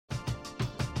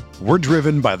We're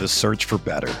driven by the search for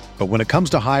better. But when it comes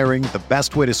to hiring, the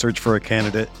best way to search for a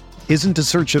candidate isn't to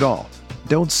search at all.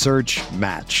 Don't search,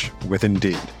 match with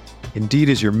Indeed. Indeed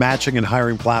is your matching and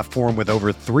hiring platform with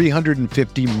over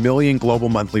 350 million global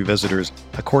monthly visitors,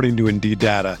 according to Indeed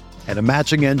data, and a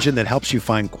matching engine that helps you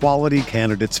find quality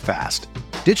candidates fast.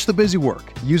 Ditch the busy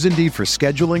work. Use Indeed for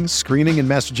scheduling, screening, and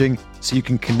messaging so you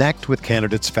can connect with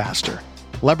candidates faster.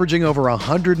 Leveraging over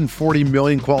 140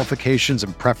 million qualifications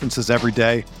and preferences every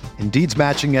day, Indeed's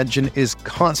matching engine is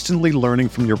constantly learning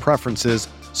from your preferences,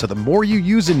 so the more you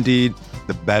use Indeed,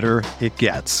 the better it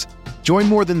gets. Join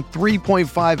more than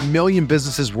 3.5 million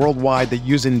businesses worldwide that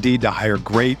use Indeed to hire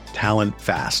great talent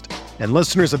fast. And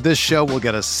listeners of this show will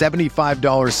get a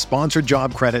 $75 sponsored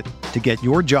job credit to get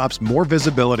your jobs more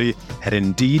visibility at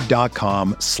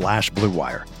Indeed.com/Blue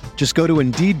Wire. Just go to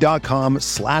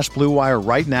Indeed.com/Blue Wire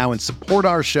right now and support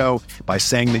our show by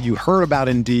saying that you heard about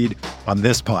Indeed on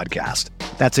this podcast.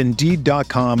 That's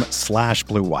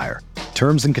Indeed.com/Blue Wire.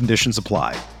 Terms and conditions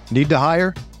apply. Need to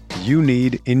hire? You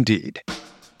need Indeed.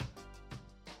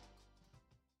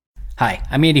 Hi,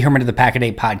 I'm Andy Herman of the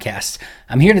Pack-A-Day Podcast.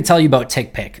 I'm here to tell you about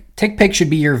TickPick. TickPick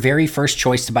should be your very first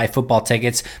choice to buy football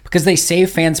tickets because they save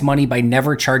fans money by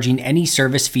never charging any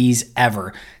service fees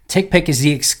ever. TickPick is the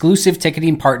exclusive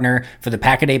ticketing partner for the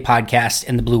Pack-A-Day Podcast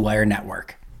and the Blue Wire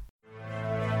Network.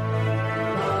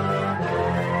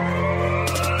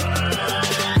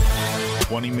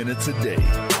 Minutes a day,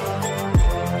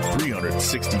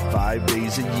 365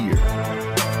 days a year.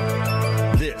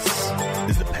 This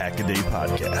is the Pack-A-Day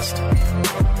Podcast.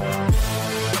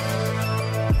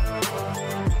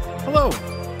 Hello,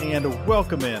 and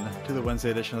welcome in to the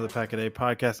Wednesday edition of the Pack-A-Day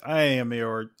Podcast. I am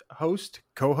your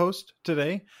co-host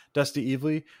today, Dusty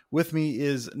Evely. With me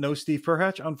is no Steve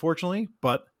Perhatch, unfortunately,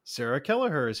 but Sarah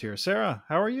Kelleher is here. Sarah,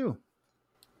 how are you?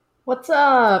 What's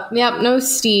up? Yep, no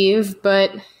Steve,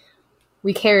 but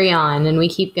we carry on and we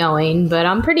keep going, but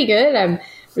I'm pretty good. I'm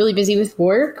really busy with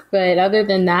work, but other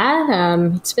than that,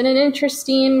 it's been an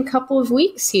interesting couple of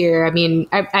weeks here. I mean,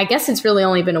 I guess it's really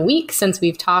only been a week since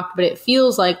we've talked, but it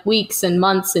feels like weeks and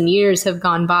months and years have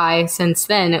gone by since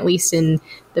then, at least in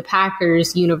the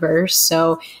Packers universe.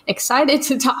 So excited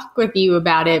to talk with you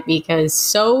about it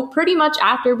because pretty much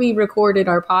after we recorded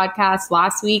our podcast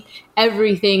last week,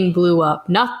 everything blew up.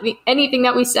 Anything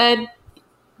that we said,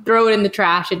 throw it in the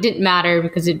trash. It didn't matter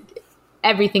because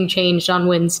everything changed on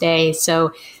Wednesday.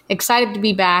 So excited to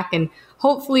be back and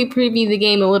hopefully preview the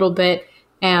game a little bit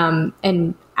and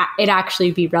it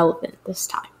actually be relevant this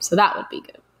time. So that would be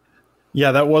good.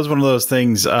 Yeah, that was one of those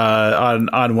things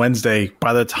on Wednesday.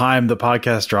 By the time the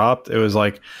podcast dropped, it was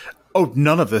like, oh,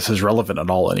 none of this is relevant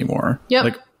at all anymore. Yep.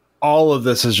 Like all of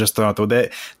this is just thrown out the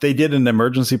way. They did an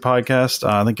emergency podcast.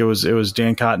 I think it was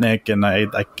Dan Kotnick and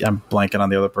I'm blanking on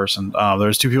the other person. There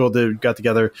was two people that got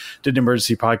together, did an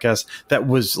emergency podcast that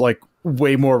was like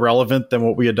way more relevant than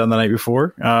what we had done the night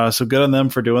before. So good on them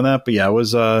for doing that. But yeah,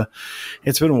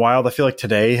 it's been wild. I feel like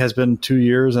today has been 2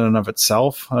 years in and of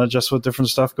itself, just with different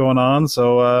stuff going on.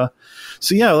 So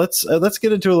yeah, let's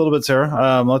get into it a little bit,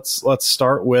 Sarah. Let's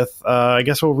start with, I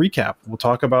guess we'll recap. We'll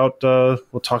talk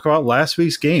about last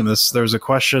week's game. There's a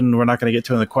question we're not going to get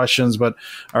to in the questions, but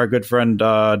our good friend,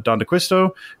 Don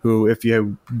DeQuisto, who, if you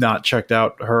have not checked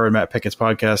out her and Matt Pickett's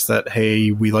podcast, that, hey,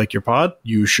 we like your pod,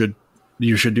 you should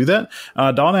do that.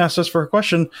 Dawn asked us for a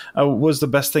question, was the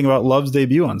best thing about Love's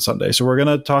debut on Sunday. So we're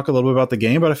going to talk a little bit about the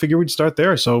game, but I figured we'd start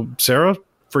there. So Sarah,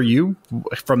 for you,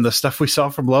 from the stuff we saw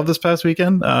from Love this past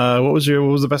weekend, what was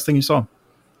the best thing you saw?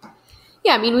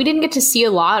 Yeah, I mean, we didn't get to see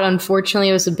a lot. Unfortunately,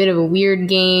 it was a bit of a weird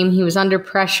game. He was under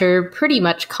pressure pretty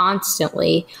much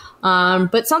constantly.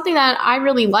 But something that I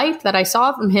really liked that I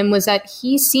saw from him was that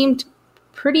he seemed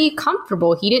pretty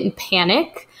comfortable. He didn't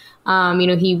panic.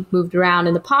 He moved around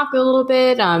in the pocket a little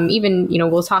bit.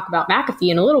 We'll talk about McAfee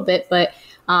in a little bit, but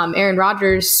Aaron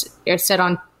Rodgers said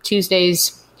on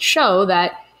Tuesday's show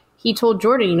that he told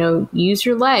Jordan, use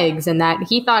your legs, and that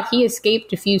he thought he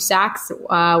escaped a few sacks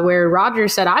where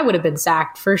Rodgers said, I would have been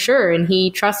sacked for sure. And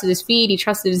he trusted his feet. He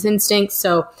trusted his instincts.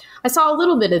 So I saw a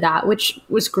little bit of that, which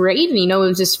was great. And, it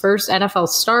was his first NFL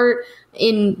start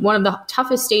in one of the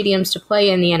toughest stadiums to play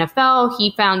in the NFL.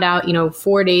 He found out,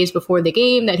 4 days before the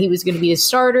game that he was going to be a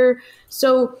starter.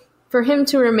 So for him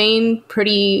to remain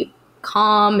pretty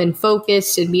calm and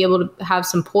focused and be able to have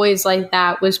some poise like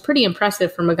that was pretty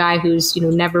impressive from a guy who's,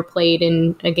 never played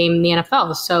in a game in the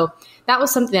NFL. So that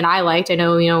was something that I liked. I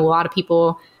know, a lot of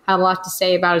people had a lot to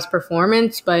say about his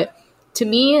performance, but to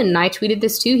me, and I tweeted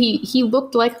this too, he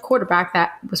looked like a quarterback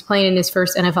that was playing in his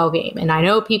first NFL game. And I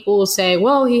know people will say,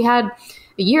 well, he had a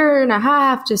year and a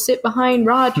half to sit behind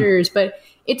Rodgers, but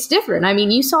it's different. I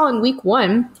mean, you saw in week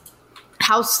one,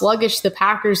 how sluggish the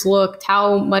Packers looked,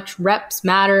 how much reps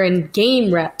matter and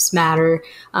game reps matter.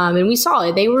 And we saw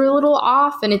it. They were a little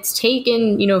off, and it's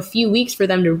taken, a few weeks for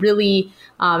them to really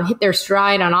hit their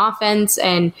stride on offense.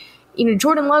 And,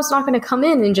 Jordan Love's not going to come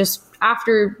in and just,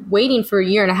 after waiting for a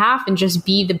year and a half, and just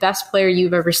be the best player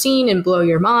you've ever seen and blow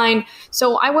your mind.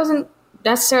 So I wasn't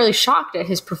necessarily shocked at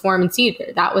his performance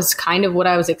either. That was kind of what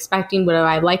I was expecting. Would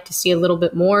I like to see a little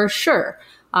bit more? Sure.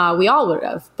 We all would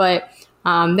have. But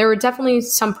there were definitely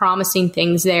some promising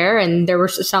things there, and there were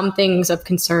some things of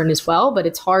concern as well. But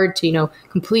it's hard to,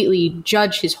 completely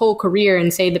judge his whole career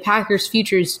and say the Packers'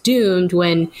 future is doomed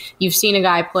when you've seen a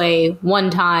guy play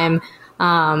one time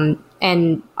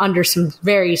and under some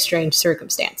very strange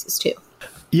circumstances too.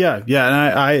 Yeah,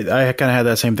 and I kind of had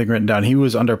that same thing written down. He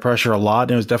was under pressure a lot,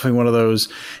 and it was definitely one of those.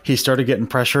 He started getting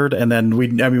pressured, and then we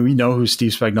know who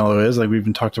Steve Spagnuolo is. Like, we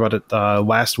even talked about it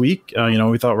last week.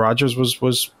 We thought Rodgers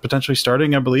was potentially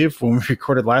starting, I believe, when we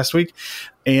recorded last week,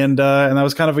 and that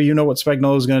was kind of a what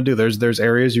Spagnuolo is going to do. There's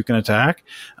areas you can attack,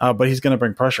 but he's going to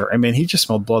bring pressure. I mean, he just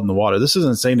smelled blood in the water. This is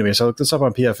insane to me. So I looked this up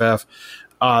on PFF.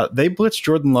 They blitzed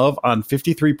Jordan Love on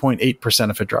 53.8%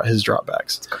 of his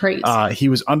dropbacks. It's crazy. He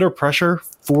was under pressure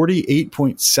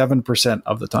 48.7%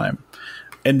 of the time.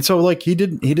 And so, he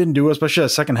didn't do it, especially the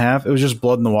second half. It was just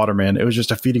blood in the water, man. It was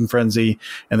just a feeding frenzy,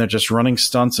 and they're just running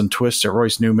stunts and twists at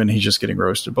Royce Newman. He's just getting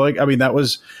roasted. But, that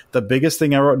was the biggest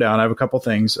thing I wrote down. I have a couple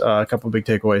things, a couple big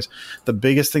takeaways. The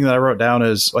biggest thing that I wrote down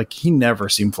is, he never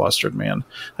seemed flustered, man.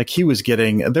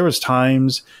 There was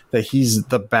times that he's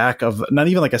the back of, not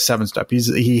even like a 7-step.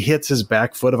 He hits his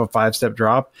back foot of a 5-step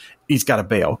drop. He's got to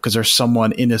bail because there's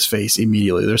someone in his face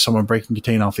immediately. There's someone breaking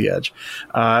contain off the edge.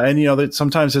 That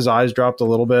sometimes his eyes dropped a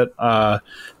little bit. But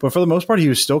for the most part, he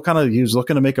was still he was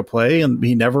looking to make a play, and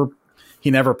he never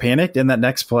panicked. In that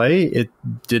next play, it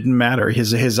didn't matter.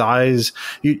 His eyes,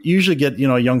 you usually get,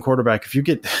 a young quarterback,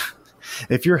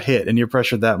 if you're hit and you're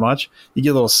pressured that much, you get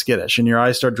a little skittish and your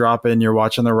eyes start dropping. You're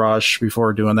watching the rush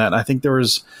before doing that. And I think there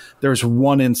was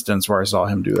one instance where I saw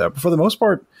him do that. But for the most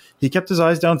part, he kept his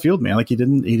eyes downfield, man. He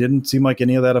didn't seem like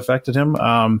any of that affected him.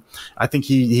 I think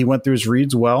he went through his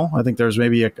reads well. I think there's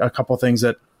maybe a couple things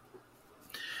that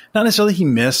not necessarily he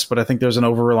missed, but I think there's an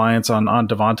over-reliance on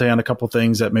Devontae on a couple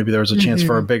things that maybe there was a chance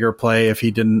for a bigger play if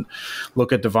he didn't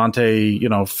look at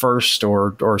Devontae, first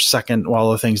or second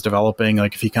while the thing's developing,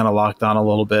 if he kind of locked on a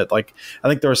little bit. I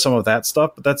think there was some of that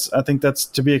stuff, but I think that's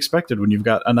to be expected when you've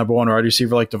got a number one wide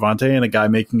receiver like Devontae and a guy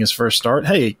making his first start.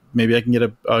 Hey, maybe I can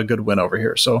get a good win over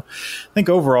here. So I think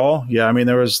overall,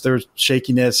 there was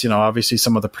shakiness, obviously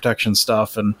some of the protection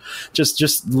stuff and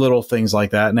just little things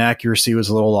like that. And accuracy was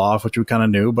a little off, which we kind of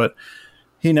knew, but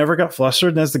he never got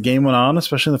flustered. And as the game went on,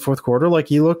 especially in the fourth quarter,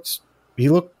 he looked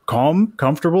calm,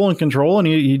 comfortable, in control, and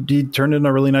he turned in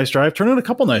a really nice drive. Turned in a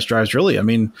couple nice drives, really. I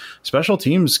mean, special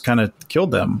teams kind of killed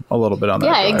them a little bit on that.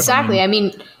 Yeah, drive. exactly. I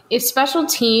mean, if special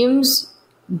teams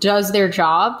does their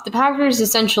job, the Packers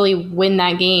essentially win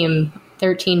that game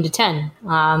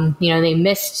 13-10. They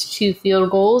missed 2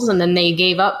 field goals, and then they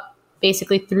gave up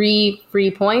basically 3 free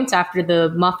points after the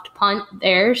muffed punt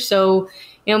there. So,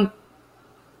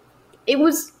 it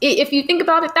was, if you think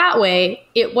about it that way,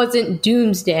 it wasn't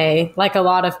doomsday like a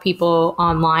lot of people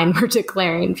online were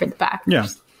declaring for the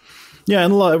Packers. Yeah,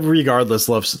 and regardless,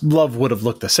 Love would have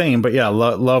looked the same, but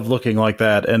Love looking like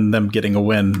that and them getting a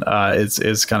win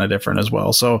is kind of different as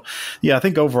well. So, I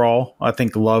think overall,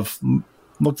 Love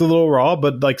looked a little raw,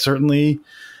 but certainly,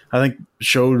 I think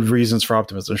showed reasons for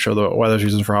optimism. Why there's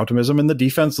reasons for optimism, and the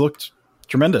defense looked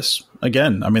tremendous.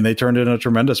 Again, I mean, they turned in a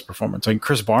tremendous performance. I mean,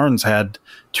 Chris Barnes had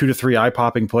 2 to 3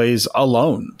 eye-popping plays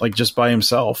alone, just by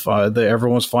himself.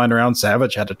 Everyone was flying around.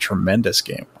 Savage had a tremendous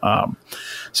game.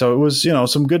 So it was,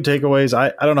 some good takeaways.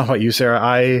 I don't know about you, Sarah.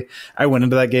 I went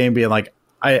into that game being like,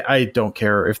 I don't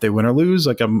care if they win or lose.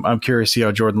 I'm curious to see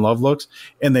how Jordan Love looks.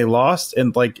 And they lost,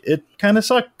 and it kind of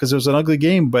sucked because it was an ugly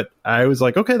game. But I was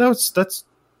like, okay,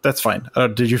 that's fine.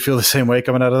 Did you feel the same way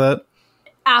coming out of that?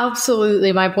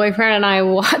 Absolutely. My boyfriend and I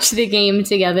watched the game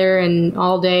together, and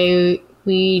all day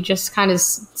we just kind of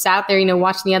sat there,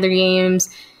 watching the other games,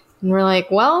 and we're like,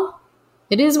 well,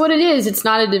 it is what it is. It's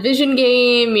not a division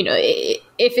game.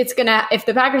 If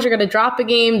the Packers are going to drop a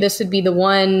game, this would be the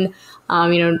one,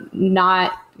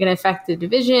 not going to affect the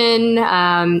division.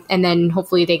 And then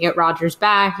hopefully they get Rodgers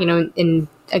back, in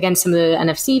against some of the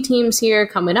NFC teams here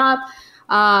coming up.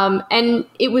 And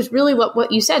it was really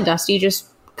what you said, Dusty, just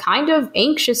kind of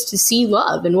anxious to see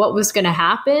Love and what was going to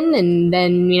happen. And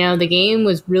then, the game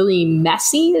was really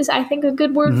messy, is I think a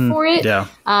good word for it. Yeah.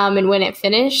 And when it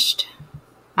finished,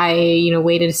 I,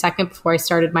 waited a second before I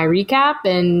started my recap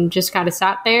and just kind of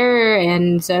sat there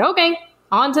and said, okay,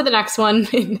 on to the next one.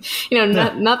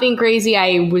 Nothing crazy.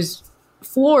 I was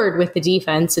floored with the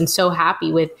defense and so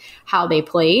happy with how they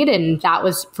played. And that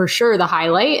was for sure the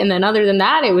highlight. And then other than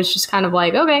that, it was just kind of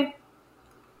like, okay,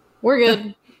 we're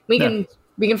good. We can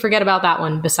forget about that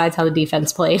one besides how the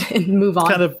defense played and move on.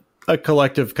 Kind of a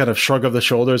collective kind of shrug of the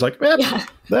shoulders, like, all right,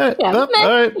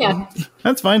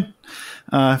 that's fine.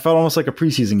 I felt almost like a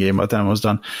preseason game by the time it was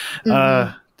done.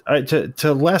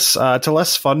 To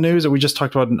less fun news, we just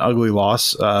talked about an ugly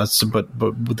loss, but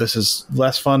this is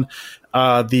less fun.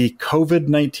 The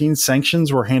COVID-19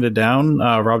 sanctions were handed down.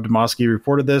 Rob Demoski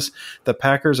reported this. The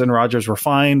Packers and Rodgers were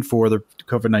fined for the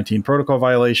COVID-19 protocol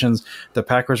violations. The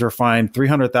Packers were fined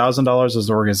 $300,000 as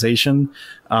an organization,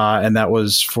 and that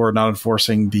was for not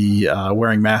enforcing the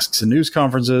wearing masks in news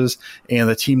conferences, and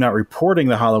the team not reporting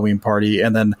the Halloween party.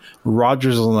 And then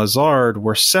Rodgers and Lazard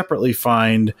were separately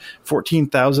fined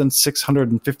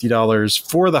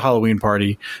 $14,650 for the Halloween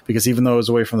party, because even though it was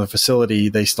away from the facility,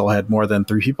 they still had more than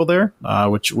 3 people there.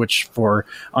 Which for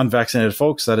unvaccinated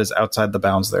folks, that is outside the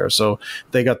bounds there. So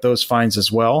they got those fines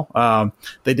as well.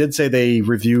 They did say they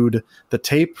reviewed the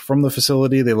tape from the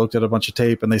facility. They looked at a bunch of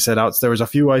tape, and they said there was a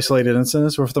few isolated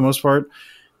incidents, but for the most part,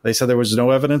 they said there was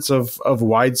no evidence of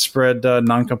widespread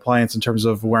noncompliance in terms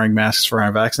of wearing masks for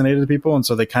unvaccinated people. And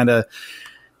so they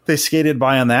skated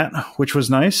by on that, which was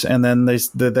nice. And then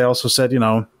they also said,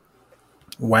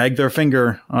 wag their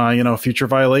finger, future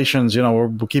violations,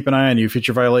 we'll keep an eye on you.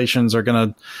 Future violations are going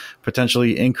to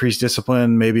potentially increase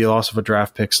discipline, maybe loss of a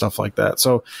draft pick, stuff like that.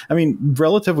 So, I mean,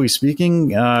 relatively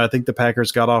speaking, I think the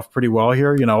Packers got off pretty well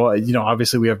here.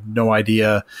 Obviously we have no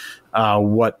idea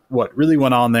what really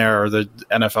went on there. Or the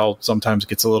NFL sometimes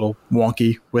gets a little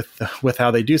wonky with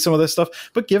how they do some of this stuff.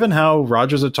 But given how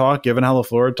Rodgers had talked, given how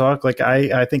LaFleur had talked,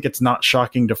 I think it's not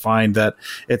shocking to find that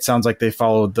it sounds like they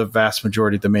followed the vast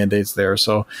majority of the mandates there.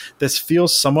 So this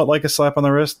feels somewhat like a slap on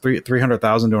the wrist. $300,000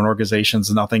 to an organization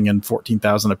is nothing, and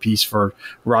 $14,000 a piece for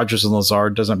Rodgers and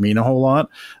Lazard doesn't mean a whole lot.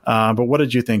 But what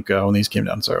did you think when these came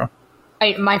down, Sarah?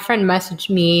 My friend messaged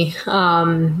me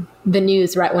the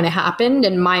news right when it happened,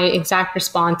 and my exact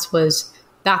response was,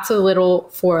 that's a little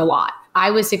for a lot. I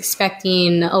was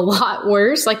expecting a lot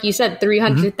worse. Like you said,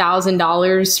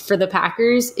 $300,000 for the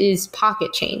Packers is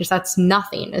pocket change. That's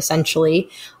nothing, essentially.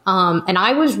 And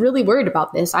I was really worried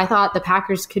about this. I thought the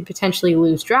Packers could potentially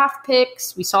lose draft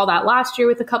picks. We saw that last year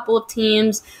with a couple of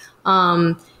teams.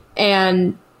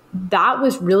 And that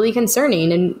was really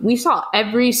concerning. And we saw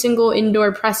every single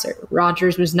indoor presser,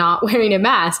 Rodgers was not wearing a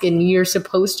mask. And you're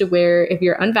supposed to wear, if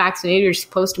you're unvaccinated, you're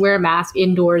supposed to wear a mask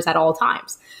indoors at all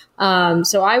times.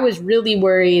 So I was really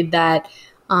worried that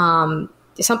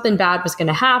something bad was going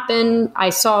to happen.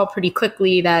 I saw pretty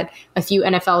quickly that a few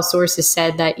NFL sources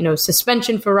said that,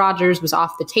 suspension for Rodgers was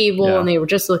off the table and they were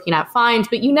just looking at fines.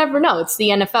 But you never know. It's the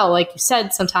NFL. Like you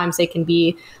said, sometimes they can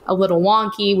be a little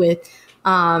wonky with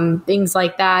things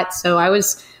like that. So I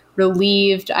was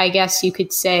relieved, I guess you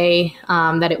could say,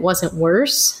 that it wasn't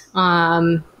worse,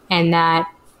 and that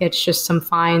it's just some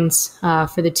fines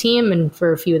for the team and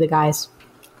for a few of the guys.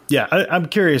 Yeah, I'm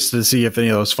curious to see if any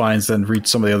of those fines then reach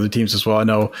some of the other teams as well. I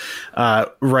know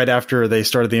right after they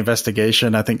started the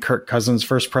investigation, I think Kirk Cousins'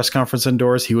 first press conference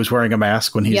indoors, he was wearing a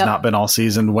mask when he's not been all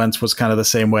season. Wentz was kind of the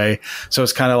same way. So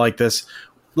it's kind of like this.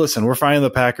 Listen, we're fining the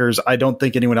Packers. I don't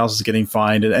think anyone else is getting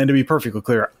fined. And to be perfectly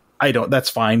clear, that's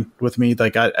fine with me.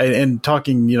 Like and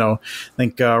talking, I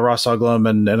think Ross Uglum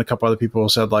and a couple other people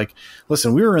said, like,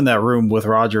 listen, we were in that room with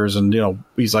Rodgers and,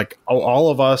 he's like, all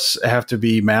of us have to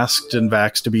be masked and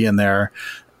vaxxed to be in there.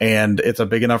 And it's a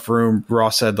big enough room.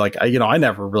 Ross said, like, I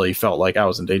never really felt like I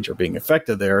was in danger of being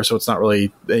infected there. So it's not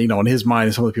really, in his mind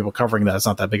and some of the people covering that, it's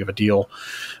not that big of a deal.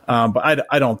 But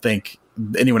I don't think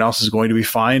anyone else is going to be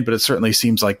fined, but it certainly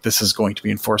seems like this is going to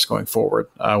be enforced going forward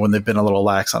when they've been a little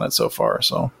lax on it so far.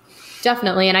 So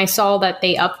definitely. And I saw that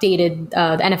they updated,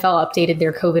 the NFL updated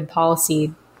their COVID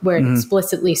policy where it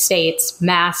explicitly states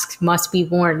masks must be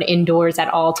worn indoors at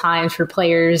all times for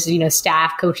players,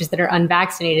 staff, coaches that are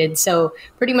unvaccinated. So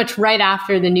pretty much right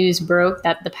after the news broke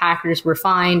that the Packers were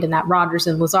fined and that Rodgers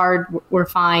and Lazard were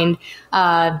fined,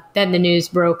 then the news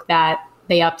broke that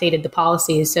they updated the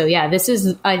policies. So yeah, this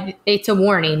is it's a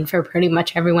warning for pretty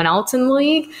much everyone else in the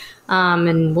league.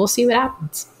 And we'll see what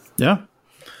happens. Yeah.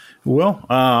 Well,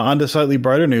 on to slightly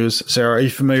brighter news. Sarah, are you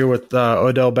familiar with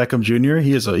Odell Beckham Jr.?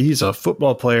 He's a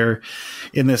football player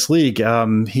in this league.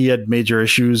 He had major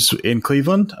issues in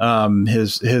Cleveland.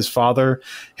 His father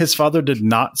did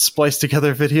not splice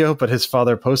together video, but his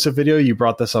father posted video. You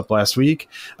brought this up last week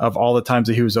of all the times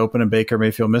that he was open and Baker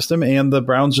Mayfield missed him. And the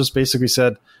Browns just basically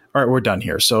said, all right, we're done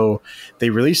here. So they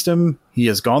released him. He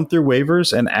has gone through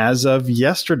waivers. And as of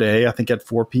yesterday, I think at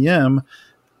 4 p.m.,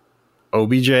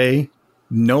 OBJ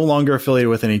no longer affiliated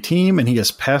with any team, and he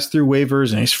has passed through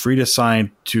waivers and he's free to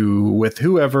sign with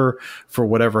whoever for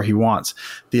whatever he wants.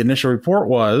 The initial report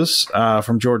was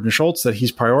from Jordan Schultz that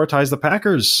he's prioritized the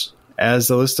Packers as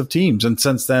the list of teams. And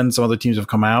since then, some other teams have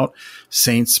come out,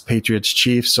 Saints, Patriots,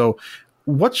 Chiefs. So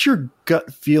what's your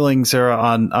gut feeling, Sarah,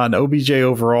 on OBJ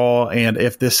overall, and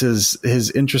if this is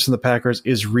his interest in the Packers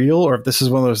is real, or if this is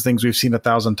one of those things we've seen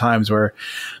 1,000 times where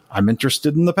I'm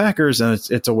interested in the Packers and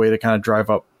it's a way to kind of drive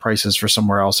up prices for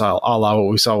somewhere else, a la what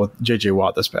we saw with JJ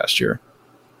Watt this past year?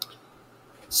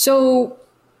 So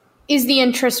is the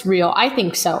interest real? I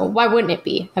think so. Why wouldn't it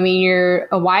be? I mean, you're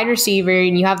a wide receiver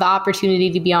and you have the opportunity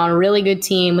to be on a really good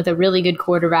team with a really good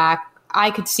quarterback.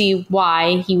 I could see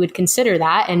why he would consider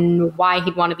that and why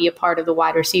he'd want to be a part of the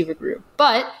wide receiver group.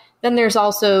 But then there's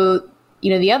also,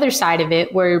 the other side of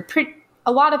it where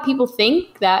a lot of people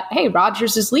think that, hey,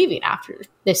 Rodgers is leaving after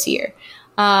this year.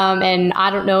 And I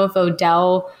don't know if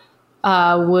Odell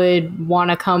would want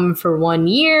to come for 1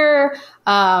 year,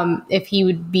 if he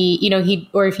would be,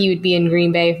 if he would be in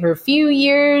Green Bay for a few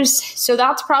years. So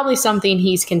that's probably something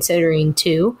he's considering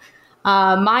too.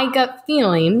 My gut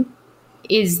feeling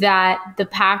is that the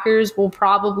Packers will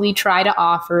probably try to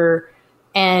offer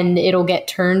and it'll get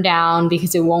turned down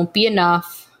because it won't be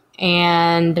enough.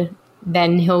 And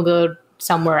then he'll go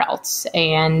somewhere else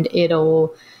and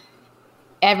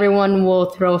everyone will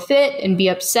throw a fit and be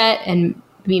upset and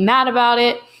be mad about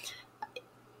it.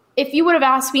 If you would have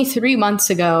asked me 3 months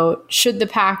ago, should the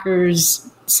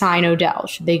Packers sign Odell?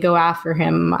 Should they go after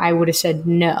him? I would have said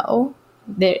no.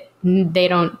 They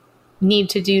don't need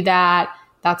to do that.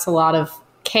 That's a lot of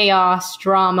chaos,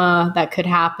 drama that could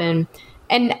happen.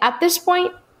 And at this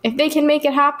point, if they can make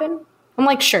it happen, I'm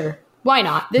like, sure, why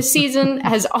not? This season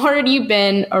has already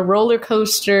been a roller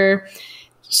coaster.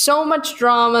 So much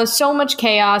drama, so much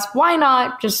chaos. Why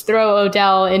not just throw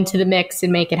Odell into the mix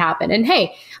and make it happen? And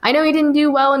hey, I know he didn't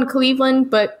do well in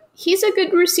Cleveland, but he's a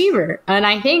good receiver. And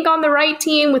I think on the right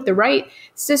team with the right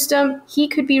system, he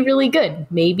could be really good,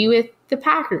 maybe with the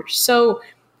Packers. So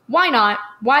why not?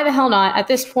 Why the hell not? At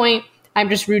this point, I'm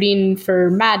just rooting for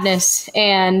madness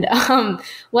and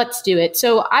let's do it.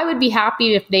 So I would be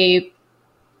happy if they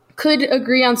could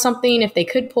agree on something, if they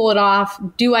could pull it off.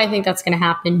 Do I think that's going to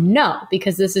happen? No,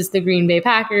 because this is the Green Bay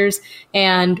Packers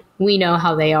and we know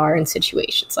how they are in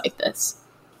situations like this.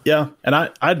 Yeah,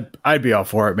 and I'd be all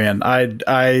for it, man.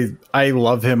 I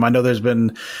love him. I know there's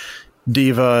been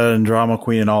diva and drama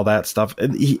queen and all that stuff.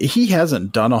 He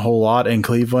hasn't done a whole lot in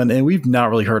Cleveland, and we've not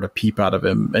really heard a peep out of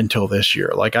him until this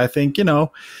year. Like, I think,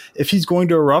 if he's going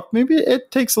to erupt, maybe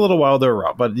it takes a little while to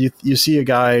erupt, but you see a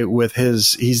guy with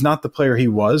he's not the player he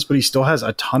was, but he still has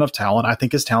a ton of talent. I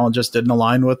think his talent just didn't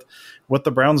align with what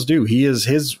the Browns do. He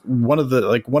is one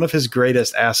of his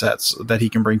greatest assets that he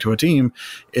can bring to a team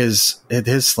is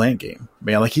his slant game,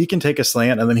 man. Like, he can take a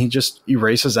slant and then he just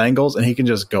erases angles and he can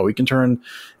just go. He can turn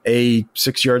a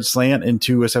 6-yard slant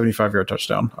into a 75-yard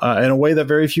touchdown in a way that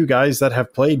very few guys that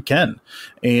have played can.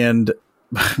 And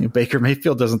Baker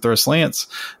Mayfield doesn't throw slants,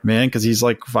 man, because he's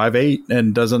like 5'8"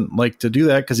 and doesn't like to do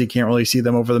that because he can't really see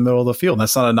them over the middle of the field. And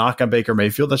that's not a knock on Baker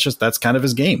Mayfield. That's kind of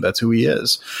his game. That's who he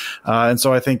is. And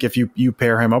so I think if you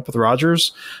pair him up with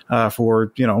Rodgers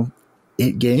for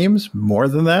 8 games, more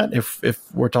than that, if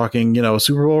we're talking a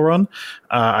Super Bowl run,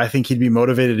 I think he'd be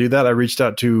motivated to do that. I reached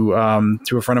out to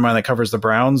a friend of mine that covers the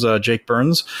Browns, Jake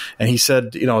Burns, and he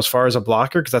said, as far as a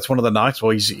blocker, because that's one of the knocks,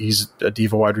 well, he's a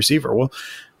diva wide receiver. Well,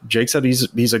 Jake said he's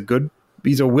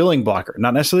a willing blocker,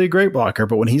 not necessarily a great blocker,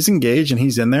 but when he's engaged and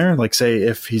he's in there, like say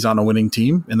if he's on a winning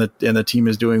team and the team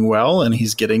is doing well and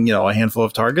he's getting a handful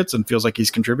of targets and feels like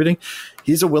he's contributing,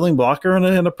 he's a willing blocker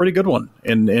and a pretty good one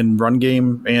in run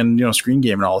game and screen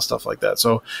game and all the stuff like that.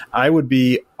 So I would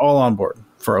be all on board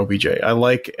for OBJ. I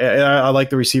like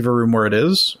the receiver room where it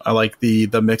is. I like the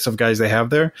mix of guys they have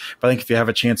there. But I think if you have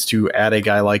a chance to add a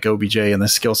guy like OBJ and the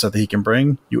skill set that he can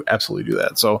bring, you absolutely do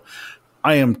that. So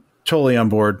I am totally on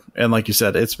board. And like you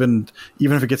said, it's been,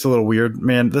 even if it gets a little weird,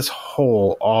 man, this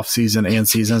whole off season and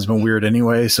season has been weird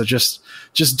anyway. So just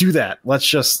do that.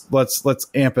 Let's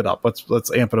amp it up.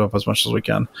 Let's amp it up as much as we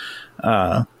can.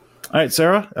 All right,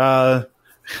 Sarah.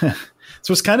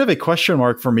 So it's kind of a question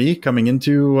mark for me coming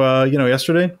into,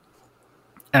 yesterday.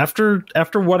 After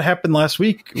what happened last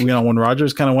week, when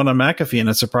Rodgers kind of went on McAfee in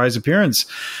a surprise appearance,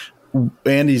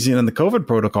 and he's in the COVID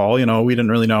protocol, we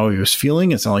didn't really know how he was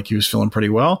feeling. It sounded like he was feeling pretty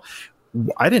well.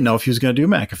 I didn't know if he was going to do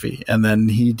McAfee. And then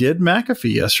he did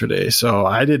McAfee yesterday. So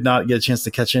I did not get a chance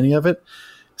to catch any of it.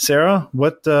 Sarah,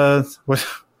 what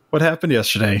happened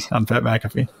yesterday on Pat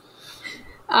McAfee?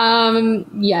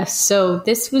 Yes. So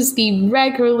this was the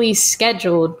regularly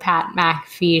scheduled Pat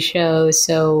McAfee show.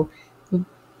 So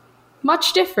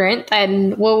much different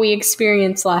than what we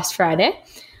experienced last Friday.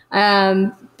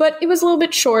 But it was a little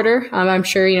bit shorter. I'm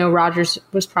sure, Rodgers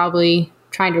was probably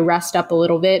trying to rest up a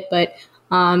little bit, but,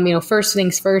 first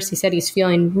things first, he said he's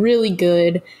feeling really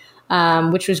good,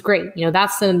 which was great.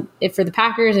 That's for the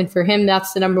Packers and for him,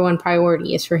 that's the number one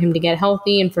priority is for him to get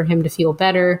healthy and for him to feel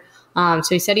better. So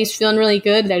he said he's feeling really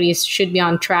good, that he should be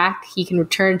on track. He can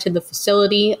return to the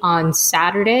facility on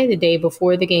Saturday, the day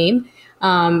before the game.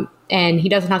 And he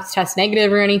doesn't have to test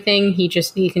negative or anything. He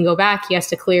can go back. He has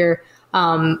to clear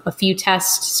a few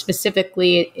tests.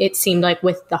 Specifically, it seemed like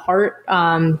with the heart,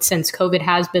 since COVID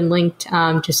has been linked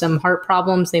to some heart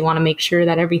problems, they want to make sure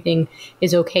that everything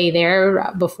is okay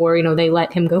there before they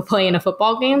let him go play in a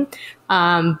football game.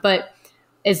 But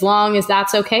as long as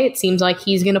that's okay, it seems like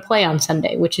he's going to play on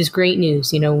Sunday, which is great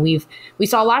news. We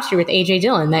saw last year with A.J.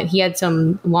 Dillon that he had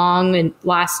some long and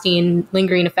lasting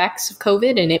lingering effects of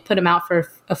COVID, and it put him out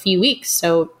for a few weeks.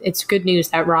 So it's good news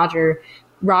that Roger,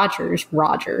 I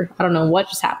don't know what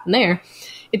just happened there.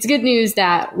 It's good news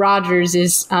that Rodgers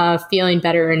is feeling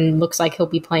better and looks like he'll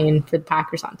be playing for the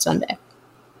Packers on Sunday.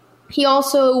 He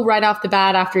also, right off the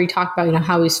bat, after he talked about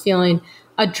how he's feeling,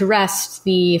 addressed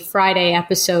the Friday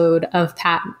episode of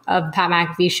Pat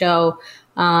McAfee show,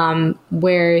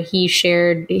 where he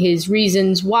shared his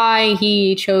reasons why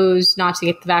he chose not to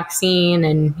get the vaccine.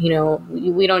 And,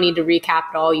 we don't need to recap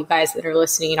it all. You guys that are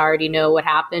listening already know what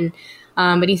happened.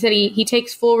 But he said he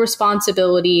takes full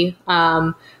responsibility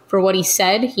for what he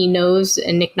said. He knows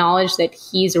and acknowledged that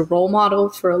he's a role model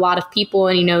for a lot of people,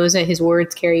 and he knows that his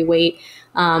words carry weight.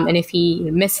 And if he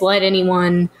misled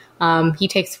anyone, he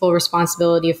takes full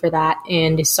responsibility for that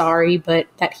and is sorry, but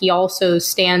that he also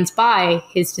stands by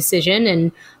his decision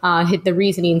and the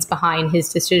reasonings behind his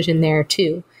decision there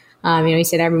too. He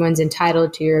said everyone's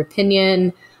entitled to your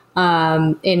opinion.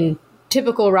 In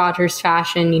typical Rodgers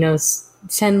fashion,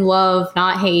 send love,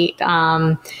 not hate,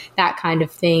 that kind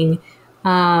of thing.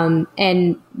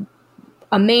 And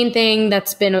a main thing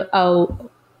that's been a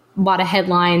lot of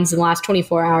headlines in the last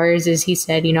 24 hours is he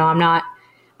said,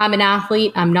 I'm an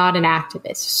athlete, I'm not an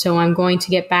activist. So I'm going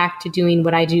to get back to doing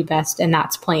what I do best, and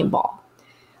that's playing ball.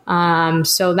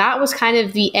 So that was kind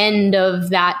of the end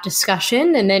of that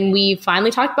discussion. And then we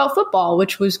finally talked about football,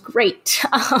 which was great.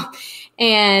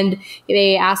 And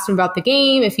they asked him about the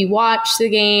game, if he watched the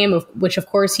game, which of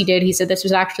course he did. He said this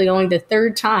was actually only the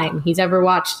third time he's ever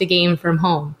watched the game from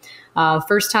home.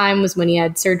 First time was when he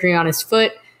had surgery on his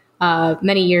foot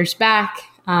many years back.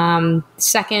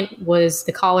 Second was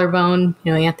the collarbone,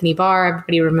 Anthony Barr,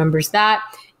 everybody remembers that.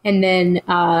 And then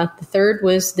the third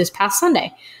was this past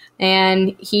Sunday.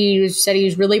 And he said he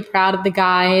was really proud of the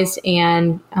guys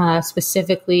and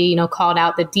specifically, called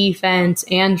out the defense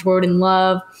and Jordan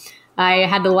Love. I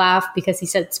had to laugh because he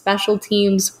said special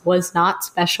teams was not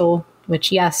special,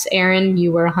 which, yes, Aaron,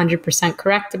 you were 100%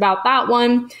 correct about that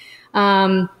one.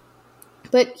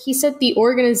 But he said the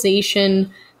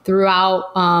organization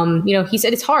throughout, he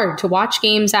said it's hard to watch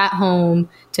games at home,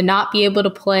 to not be able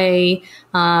to play.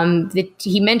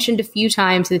 He mentioned a few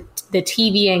times that the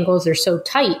TV angles are so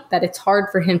tight that it's hard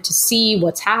for him to see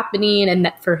what's happening. And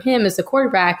that for him as a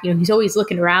quarterback, he's always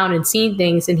looking around and seeing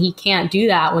things, and he can't do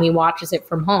that when he watches it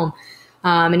from home.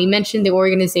 And he mentioned the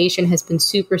organization has been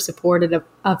super supportive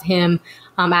of him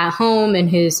at home in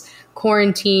his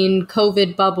quarantine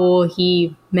COVID bubble.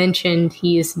 He mentioned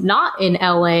he is not in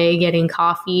LA getting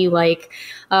coffee like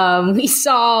we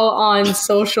saw on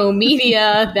social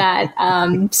media that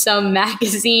some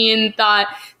magazine thought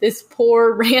this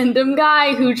poor random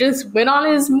guy who just went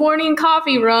on his morning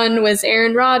coffee run was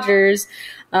Aaron Rodgers.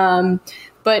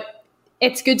 But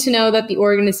it's good to know that the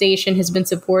organization has been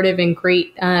supportive and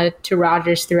great to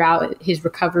Rodgers throughout his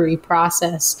recovery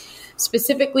process.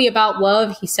 Specifically about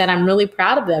Love, he said, I'm really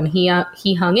proud of them. He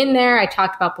hung in there. I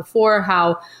talked about before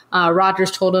how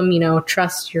Rodgers told him,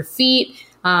 trust your feet.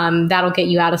 That'll get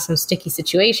you out of some sticky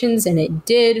situations, and it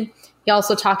did. He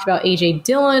also talked about A.J.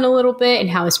 Dillon a little bit and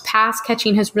how his pass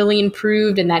catching has really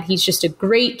improved and that he's just a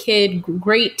great kid,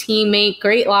 great teammate,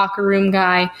 great locker room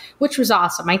guy, which was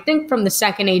awesome. I think from the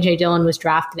second A.J. Dillon was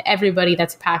drafted, everybody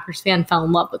that's a Packers fan fell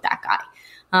in love with that guy.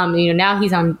 Now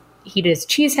he does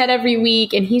Cheesehead every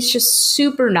week, and he's just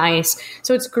super nice.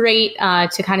 So it's great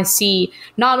to kind of see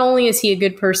not only is he a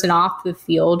good person off the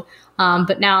field,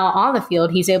 but now on the field,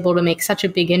 he's able to make such a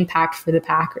big impact for the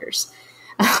Packers.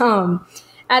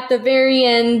 At the very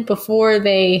end, before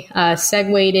they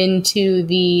segued into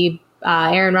the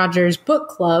Aaron Rodgers book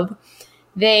club,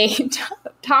 they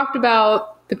talked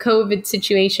about the COVID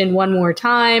situation one more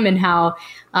time and how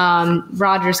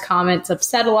Rodgers' comments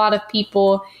upset a lot of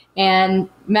people. And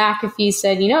McAfee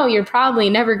said, you're probably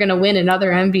never going to win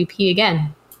another MVP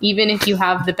again. Even if you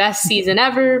have the best season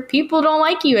ever, people don't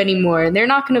like you anymore. They're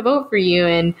not going to vote for you.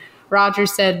 And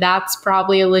Rodgers said that's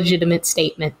probably a legitimate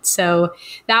statement. So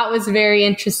that was very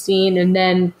interesting. And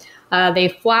then they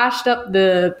flashed up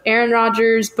the Aaron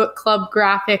Rodgers book club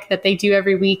graphic that they do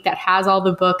every week that has all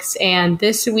the books. And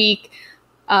this week,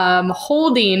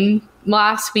 holding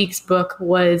last week's book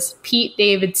was Pete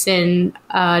Davidson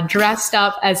dressed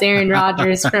up as Aaron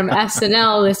Rodgers from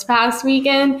SNL this past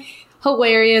weekend.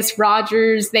 Hilarious.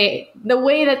 Rodgers, the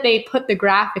way that they put the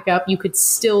graphic up, you could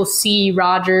still see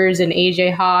Rodgers and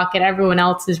AJ Hawk and everyone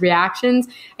else's reactions,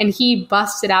 and he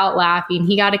busted out laughing.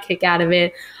 He got a kick out of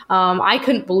it. I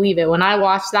couldn't believe it. When I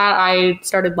watched that, I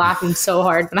started laughing so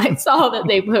hard when I saw that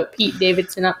they put Pete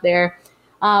Davidson up there.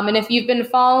 And if you've been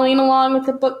following along with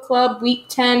the book club, week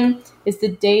 10 is The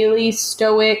Daily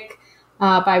Stoic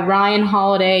by Ryan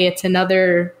Holiday. It's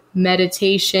another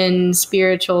meditation,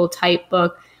 spiritual type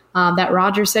book that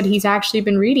Rodgers said he's actually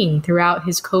been reading throughout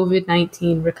his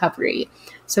COVID-19 recovery.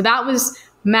 So that was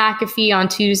McAfee on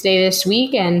Tuesday this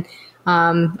week. And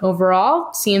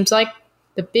overall, seems like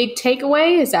the big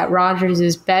takeaway is that Rodgers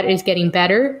is getting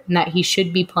better and that he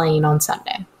should be playing on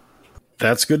Sunday.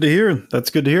 That's good to hear.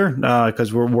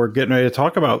 Because we're getting ready to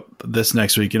talk about this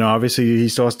next week. Obviously he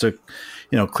still has to,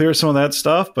 clear some of that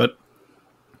stuff, but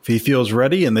if he feels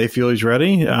ready and they feel he's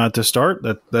ready to start,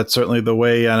 that's certainly the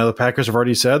way. I know the Packers have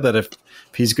already said that if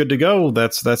he's good to go,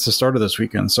 that's the start of this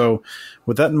weekend. So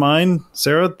with that in mind,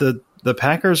 Sarah, the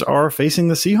Packers are facing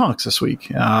the Seahawks this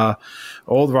week.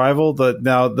 Old rival.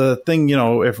 Now the thing,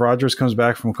 if Rodgers comes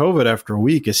back from COVID after a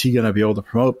week, is he going to be able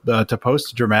to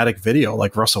post a dramatic video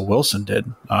like Russell Wilson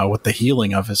did with the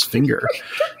healing of his finger,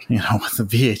 with the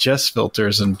VHS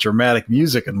filters and dramatic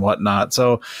music and whatnot.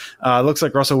 So it looks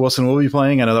like Russell Wilson will be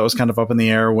playing. I know that was kind of up in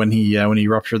the air when he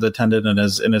ruptured the tendon in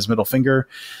his middle finger.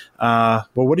 But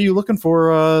what are you looking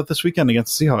for this weekend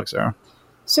against the Seahawks, Sarah?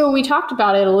 So we talked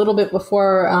about it a little bit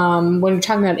before when we were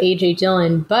talking about A.J.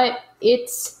 Dillon, but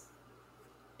it's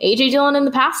A.J. Dillon in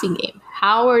the passing game.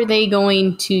 How are they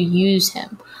going to use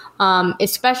him?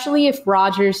 Especially if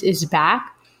Rodgers is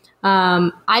back.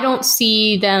 I don't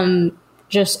see them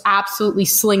just absolutely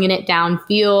slinging it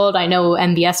downfield. I know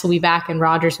MVS will be back and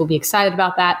Rodgers will be excited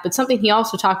about that. But something he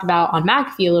also talked about on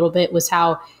McAfee a little bit was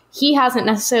how he hasn't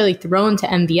necessarily thrown to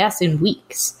MVS in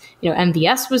weeks.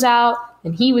 MVS was out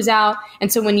and he was out.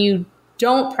 And so when you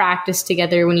don't practice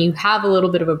together, when you have a little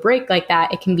bit of a break like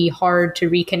that, it can be hard to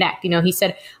reconnect. He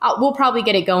said, we'll probably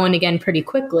get it going again pretty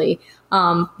quickly.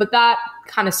 But that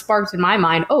kind of sparked in my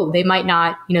mind, they might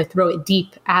not, throw it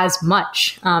deep as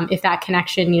much if that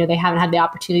connection, they haven't had the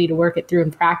opportunity to work it through in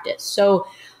practice. So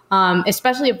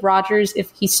especially if Rodgers,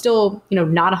 if he's still,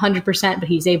 not 100%, but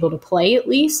he's able to play at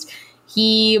least,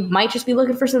 he might just be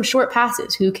looking for some short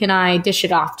passes. Who can I dish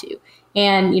it off to?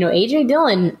 And, A.J.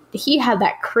 Dillon, he had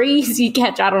that crazy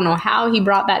catch. I don't know how he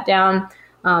brought that down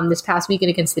this past weekend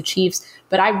against the Chiefs,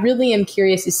 but I really am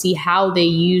curious to see how they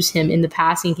use him in the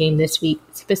passing game this week,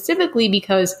 specifically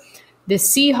because the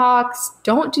Seahawks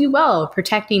don't do well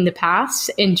protecting the pass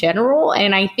in general.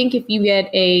 And I think if you get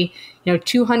a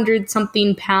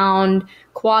 200-something pound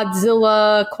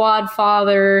Quadzilla,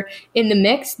 Quadfather in the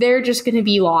mix, they're just going to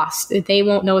be lost. They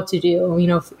won't know what to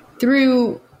do.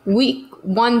 Through week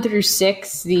 1 through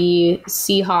 6, the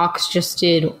Seahawks just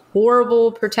did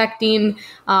horrible protecting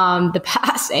the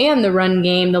pass and the run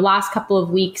game. The last couple of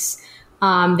weeks,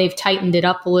 they've tightened it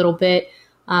up a little bit,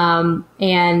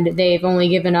 and they've only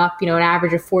given up, an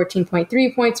average of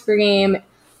 14.3 points per game,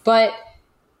 but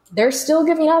they're still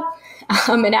giving up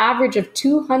an average of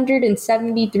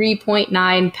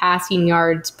 273.9 passing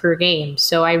yards per game.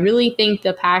 So I really think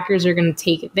the Packers are going to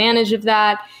take advantage of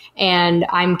that. And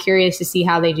I'm curious to see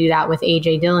how they do that with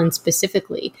A.J. Dillon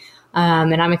specifically.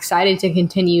 And I'm excited to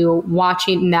continue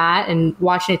watching that and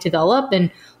watching it develop. And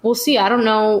we'll see. I don't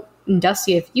know,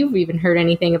 Dusty, if you've even heard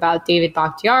anything about David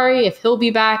Bakhtiari, if he'll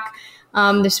be back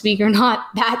this week or not.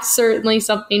 That's certainly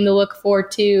something to look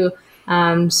forward to.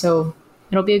 So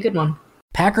it'll be a good one.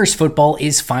 Packers football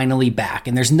is finally back,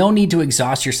 and there's no need to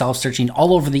exhaust yourself searching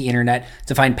all over the internet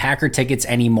to find Packer tickets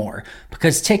anymore,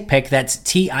 because TickPick, that's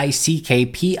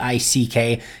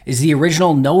TickPick, is the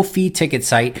original no-fee ticket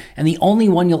site, and the only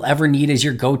one you'll ever need is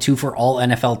your go-to for all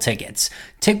NFL tickets.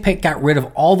 TickPick got rid of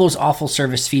all those awful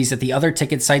service fees that the other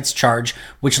ticket sites charge,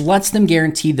 which lets them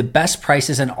guarantee the best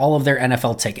prices on all of their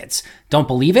NFL tickets. Don't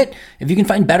believe it? If you can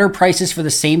find better prices for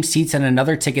the same seats on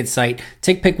another ticket site,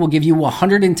 TickPick will give you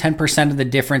 110% of the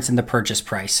difference in the purchase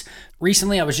price.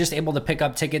 Recently, I was just able to pick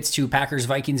up tickets to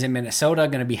Packers-Vikings in Minnesota.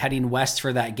 Going to be heading west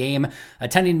for that game.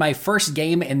 Attending my first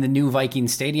game in the new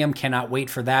Vikings Stadium. Cannot wait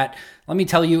for that. Let me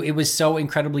tell you, it was so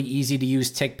incredibly easy to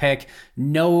use TickPick.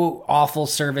 No awful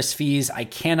service fees. I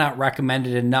cannot recommend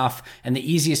it enough. And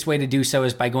the easiest way to do so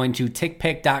is by going to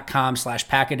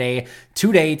tickpick.com/packaday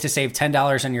today to save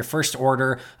 $10 on your first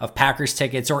order of Packers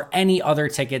tickets or any other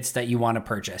tickets that you want to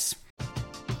purchase.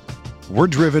 We're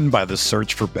driven by the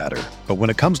search for better. But when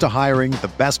it comes to hiring,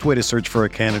 the best way to search for a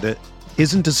candidate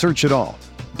isn't to search at all.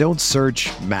 Don't search,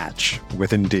 match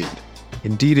with Indeed.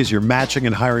 Indeed is your matching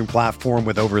and hiring platform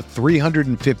with over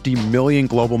 350 million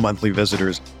global monthly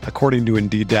visitors, according to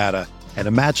Indeed data, and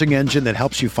a matching engine that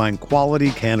helps you find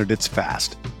quality candidates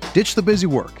fast. Ditch the busy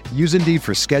work. Use Indeed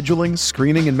for scheduling,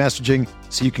 screening, and messaging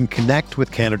so you can connect with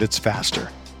candidates faster.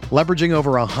 Leveraging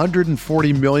over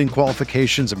 140 million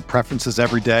qualifications and preferences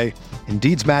every day,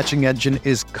 Indeed's matching engine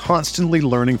is constantly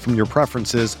learning from your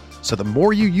preferences, so the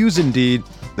more you use Indeed,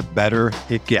 the better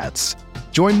it gets.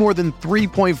 Join more than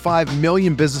 3.5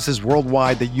 million businesses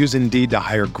worldwide that use Indeed to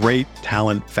hire great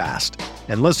talent fast.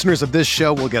 And listeners of this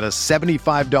show will get a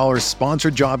 $75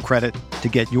 sponsored job credit to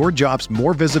get your jobs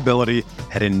more visibility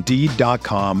at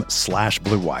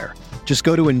Indeed.com/Blue Wire. Just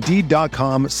go to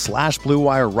Indeed.com/Blue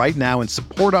Wire right now and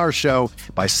support our show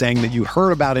by saying that you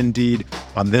heard about Indeed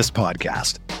on this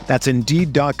podcast. That's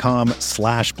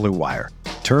Indeed.com/Blue Wire.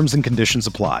 Terms and conditions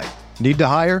apply. Need to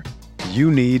hire? You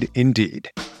need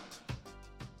Indeed.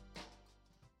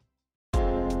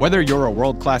 Whether you're a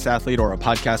world-class athlete or a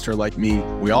podcaster like me,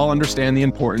 we all understand the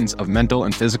importance of mental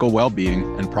and physical well-being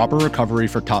and proper recovery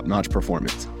for top-notch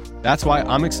performance. That's why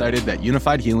I'm excited that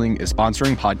Unified Healing is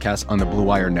sponsoring podcasts on the Blue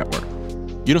Wire Network.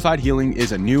 Unified Healing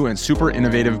is a new and super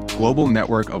innovative global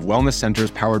network of wellness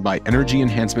centers powered by Energy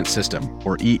Enhancement System,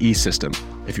 or EE System.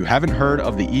 If you haven't heard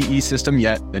of the EE System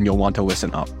yet, then you'll want to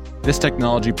listen up. This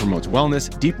technology promotes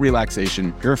wellness, deep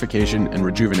relaxation, purification, and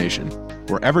rejuvenation.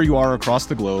 Wherever you are across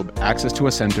the globe, access to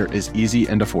a center is easy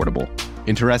and affordable.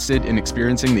 Interested in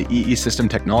experiencing the EE System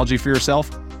technology for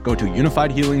yourself? Go to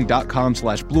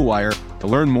unifiedhealing.com/Blue Wire to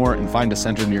learn more and find a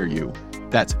center near you.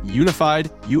 That's unified,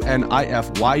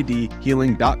 UNIFYD,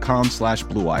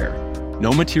 healing.com/Blue Wire.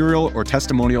 No material or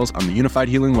testimonials on the Unified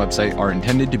Healing website are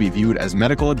intended to be viewed as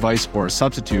medical advice or a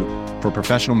substitute for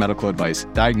professional medical advice,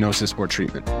 diagnosis, or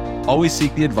treatment. Always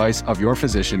seek the advice of your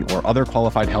physician or other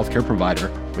qualified healthcare provider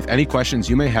with any questions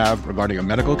you may have regarding a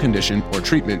medical condition or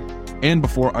treatment and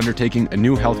before undertaking a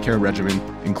new healthcare regimen,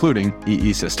 including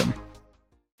EE System.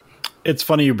 It's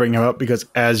funny you bring him up because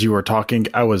as you were talking,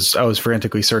 I was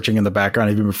frantically searching in the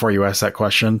background even before you asked that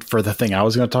question for the thing I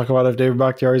was going to talk about if David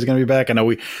Bakhtiari is going to be back. I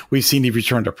know we've seen he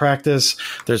return to practice.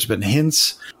 There's been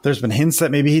hints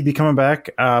that maybe he'd be coming back,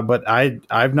 but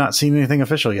I've not seen anything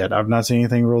official yet. I've not seen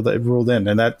anything ruled in,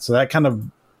 and that kind of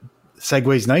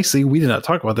segues nicely. We did not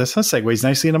talk about this. That segues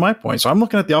nicely into my point. So I'm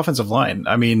looking at the offensive line.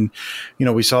 I mean,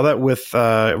 we saw that with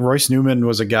Royce Newman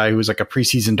was a guy who was like a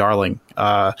preseason darling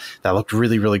that looked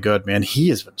really, really good, man. He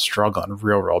has been struggling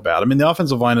real bad. I mean, the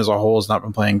offensive line as a whole has not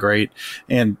been playing great.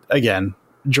 And again,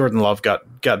 Jordan Love got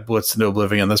blitzed into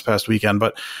oblivion this past weekend,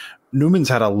 but Newman's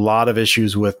had a lot of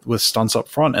issues with stunts up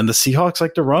front, and the Seahawks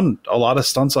like to run a lot of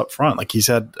stunts up front. Like he's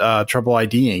had trouble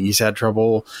IDing, he's had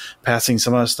trouble passing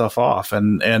some of that stuff off,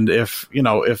 and if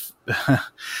there's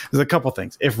a couple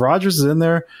things. If Rodgers is in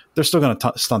there, they're still going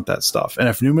to stunt that stuff, and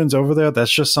if Newman's over there,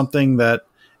 that's just something that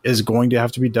is going to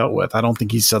have to be dealt with. I don't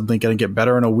think he's suddenly going to get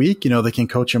better in a week. They can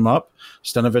coach him up.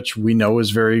 Stanovich, we know,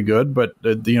 is very good, but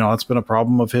it's been a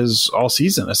problem of his all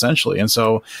season essentially, and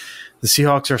so. The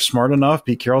Seahawks are smart enough,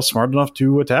 Pete Carroll's smart enough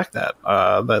to attack that.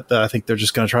 That I think they're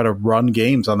just going to try to run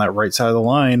games on that right side of the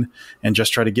line and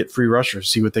just try to get free rushers,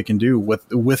 see what they can do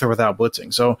with or without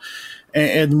blitzing. So,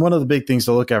 and one of the big things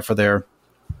to look at for there,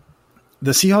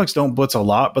 the Seahawks don't blitz a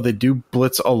lot, but they do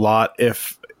blitz a lot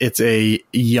if it's a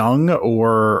young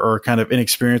or kind of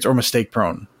inexperienced or mistake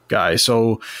prone guy.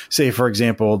 So say, for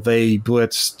example, they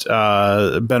blitzed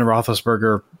Ben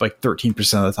Roethlisberger like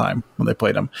 13% of the time when they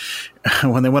played him.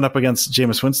 When they went up against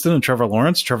Jameis Winston and Trevor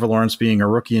Lawrence being a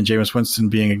rookie and Jameis Winston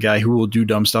being a guy who will do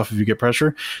dumb stuff if you get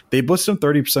pressure, they blitzed him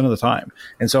 30% of the time.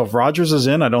 And so if Rodgers is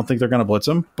in, I don't think they're going to blitz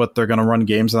him, but they're going to run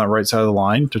games on that right side of the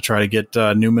line to try to get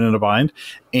Newman in a bind.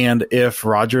 And if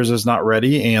Rodgers is not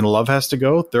ready and Love has to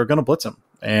go, they're going to blitz him.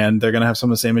 And they're going to have some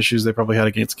of the same issues they probably had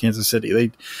against Kansas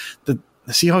City. The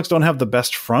Seahawks don't have the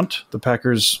best front. The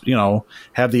Packers,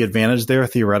 have the advantage there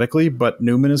theoretically, but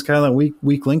Newman is kind of that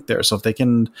weak link there. So if they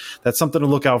can, that's something to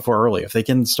look out for early. If they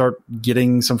can start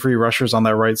getting some free rushers on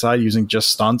that right side using just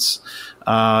stunts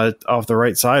off the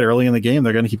right side early in the game,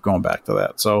 they're going to keep going back to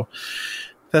that. So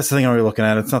That's the thing I'm looking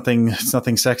at. It's nothing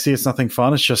sexy. It's nothing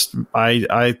fun. It's just,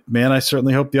 I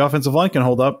certainly hope the offensive line can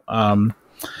hold up.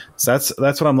 So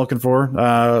that's what I'm looking for.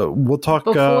 We'll talk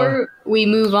before we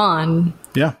move on.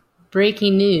 Yeah.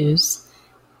 Breaking news.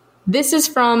 This is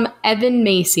from Evan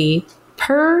Macy.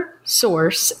 Per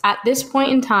source, at this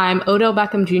point in time, Odell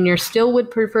Beckham Jr. still would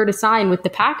prefer to sign with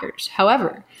the Packers.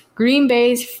 However, Green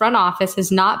Bay's front office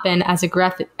has not been as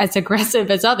aggressive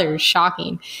as others.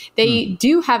 Shocking. They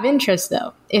do have interest,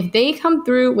 though. If they come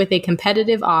through with a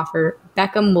competitive offer,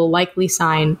 Beckham will likely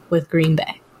sign with Green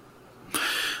Bay.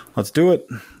 Let's do it.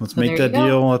 Let's make that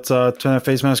deal. Let's turn that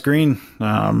face mask green.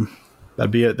 That'd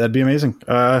be amazing.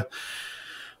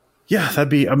 Yeah, that'd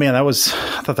be. I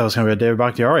thought that was going to be a David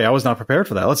Bakhtiari. I was not prepared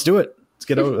for that. Let's do it.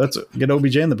 Let's get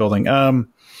OBJ in the building. All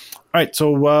right,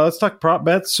 so let's talk prop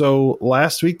bets. So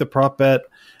last week the prop bet,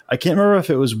 I can't remember if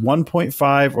it was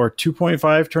 1.5 or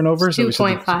 2.5 turnovers.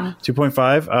 2.5.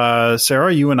 2.5.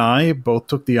 Sarah, you and I both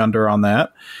took the under on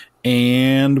that.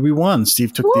 And we won.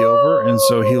 Steve took the over, and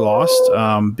so he lost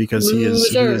because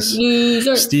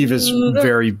Steve is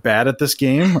very bad at this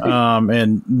game,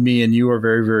 and me and you are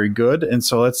very, very good. And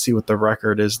so let's see what the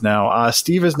record is now.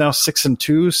 Steve is now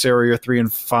 6-2. Sarah, you're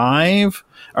 3-5.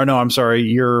 Or no, I'm sorry,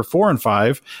 you're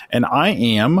 4-5, and I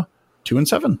am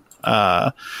 2-7.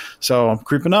 So I'm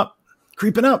creeping up.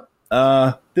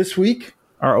 This week,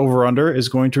 our over/under is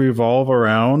going to revolve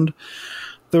around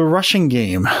the rushing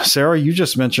game. Sarah, you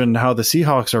just mentioned how the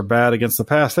Seahawks are bad against the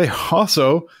pass. They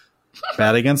also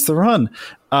bad against the run.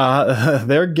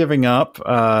 They're giving up.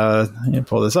 Let me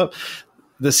pull this up.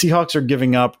 The Seahawks are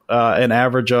giving up an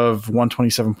average of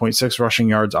 127.6 rushing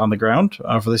yards on the ground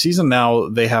for the season. Now,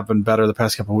 they have been better the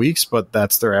past couple of weeks, but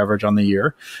that's their average on the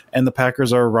year. And the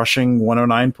Packers are rushing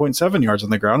 109.7 yards on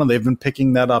the ground, and they've been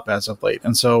picking that up as of late.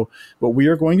 And so what we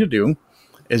are going to do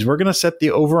is we're going to set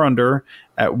the over-under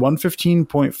at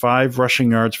 115.5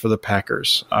 rushing yards for the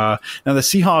Packers. Now, the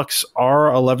Seahawks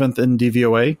are 11th in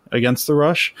DVOA against the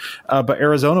rush, but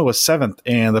Arizona was 7th,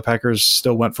 and the Packers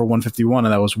still went for 151,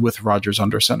 and that was with Rodgers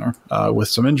under center, with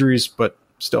some injuries, but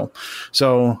still.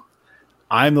 So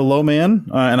I'm the low man,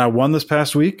 and I won this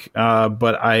past week,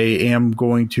 but I am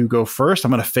going to go first.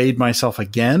 I'm going to fade myself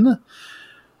again.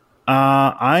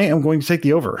 I am going to take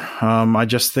the over. I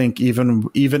just think even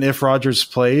if Rodgers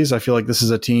plays, I feel like this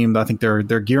is a team that I think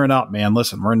they're gearing up, man.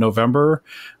 Listen, we're in November.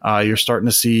 You're starting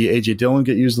to see A.J. Dillon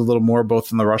get used a little more,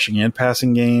 both in the rushing and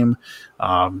passing game.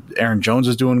 Aaron Jones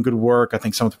is doing good work. I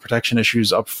think some of the protection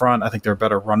issues up front, I think they're a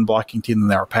better run blocking team than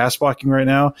they are pass blocking right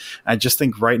now. I just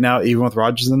think right now, even with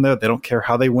Rodgers in there, they don't care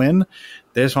how they win.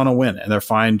 They just want to win, and they're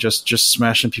fine just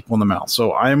smashing people in the mouth.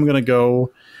 So I'm going to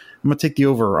take the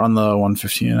over on the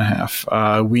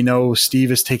 115.5. We know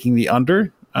Steve is taking the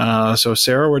under. So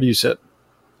Sarah, where do you sit?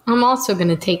 I'm also going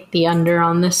to take the under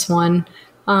on this one.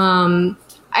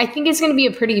 I think it's going to be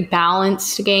a pretty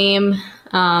balanced game,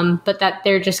 but that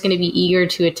they're just going to be eager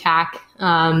to attack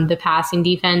the passing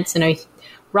defense. And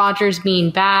Rodgers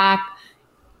being back,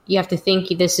 you have to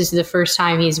think this is the first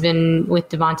time he's been with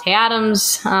Devontae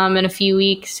Adams in a few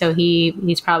weeks. So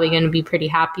he's probably going to be pretty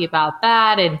happy about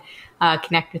that and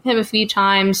connect with him a few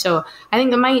times. So I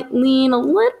think it might lean a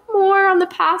little more on the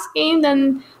pass game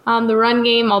than the run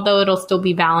game, although it'll still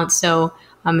be balanced. So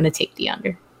I'm going to take the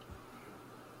under.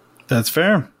 That's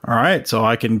fair. All right. So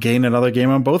I can gain another game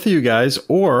on both of you guys,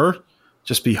 or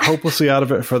just be hopelessly out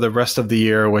of it for the rest of the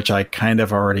year, which I kind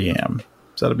of already am.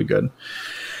 So that'll be good.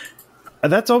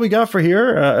 That's all we got for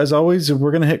here. As always, we're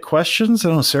going to hit questions. I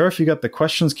don't know, Sarah, if you got the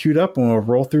questions queued up, and we'll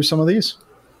roll through some of these.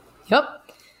 Yep.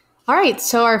 All right,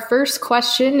 so our first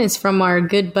question is from our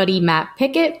good buddy Matt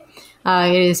Pickett.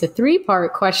 It is a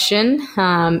 3-part question.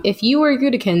 If you were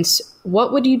Gutekunst,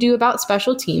 what would you do about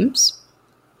special teams?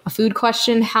 A food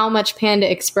question, how much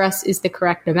Panda Express is the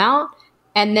correct amount?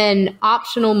 And then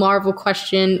optional Marvel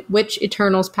question, which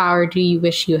Eternals power do you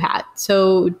wish you had?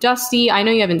 So Dusty, I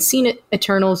know you haven't seen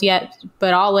Eternals yet,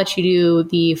 but I'll let you do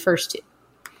the first two.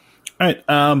 All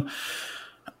right.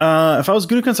 If I was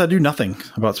Gutekunst, I'd do nothing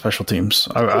about special teams.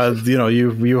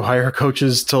 You hire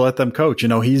coaches to let them coach.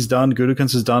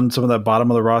 Gutekunst has done some of that bottom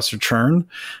of the roster churn.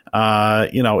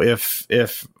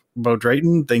 If Mo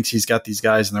Drayton thinks he's got these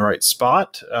guys in the right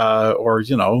spot, or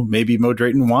maybe Mo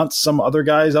Drayton wants some other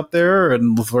guys up there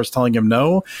and LaFleur's telling him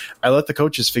no, I let the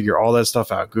coaches figure all that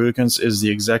stuff out. Gutekunst is the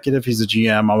executive. He's the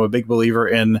GM. I'm a big believer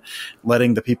in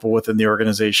letting the people within the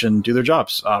organization do their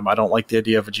jobs. I don't like the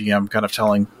idea of a GM kind of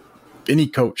telling any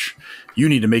coach, you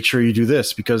need to make sure you do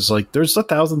this because like there's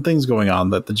 1,000 things going on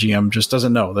that the GM just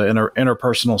doesn't know, the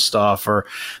interpersonal stuff, or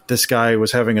this guy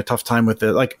was having a tough time with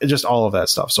it, like just all of that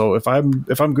stuff. So if I'm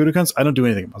Gutekunst, I don't do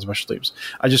anything about special teams.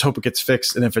 I just hope it gets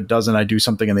fixed, and if it doesn't, I do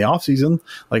something in the offseason,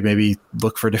 like maybe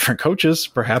look for different coaches.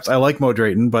 Perhaps I like Mo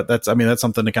Drayton, but that's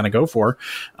something to kind of go for.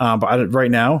 But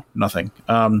right now, nothing.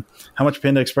 How much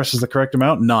Panda Express is the correct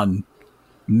amount? None.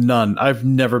 I've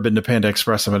never been to Panda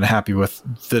Express. I've been happy with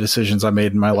the decisions I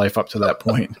made in my life up to that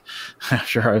point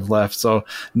after I've left. So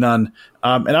none.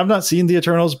 And I've not seen the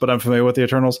Eternals, but I'm familiar with the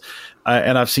Eternals.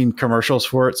 And I've seen commercials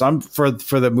for it. So I'm for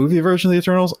the movie version of the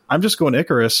Eternals, I'm just going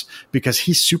Icarus because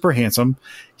he's super handsome.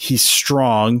 He's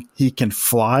strong. He can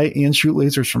fly and shoot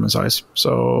lasers from his eyes.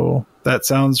 So that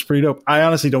sounds pretty dope. I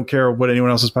honestly don't care what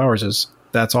anyone else's powers is.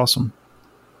 That's awesome.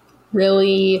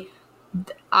 Really,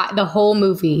 the whole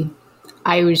movie,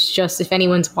 I was just, if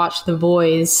anyone's watched The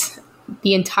Boys,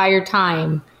 the entire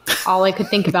time, all I could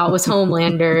think about was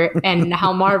Homelander and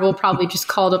how Marvel probably just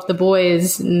called up The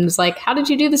Boys and was like, how did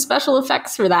you do the special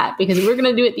effects for that? Because we're going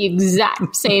to do it the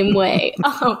exact same way.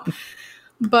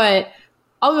 But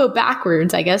I'll go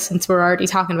backwards, I guess, since we're already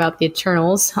talking about the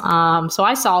Eternals. So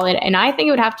I saw it, and I think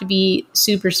it would have to be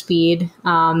super speed.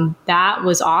 That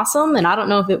was awesome, and I don't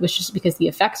know if it was just because the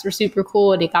effects were super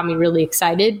cool and it got me really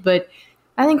excited, but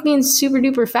I think being super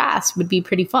duper fast would be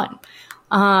pretty fun.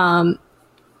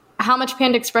 How much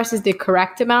Panda Express is the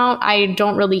correct amount? I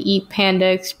don't really eat Panda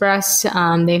Express.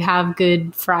 They have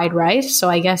good fried rice, so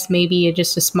I guess maybe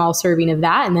just a small serving of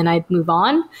that, and then I'd move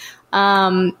on.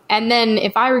 And then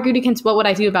if I were Gutekunst, what would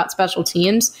I do about special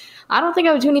teams? I don't think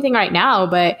I would do anything right now,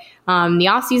 but the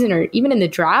offseason or even in the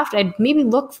draft, I'd maybe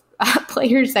look at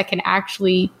players that can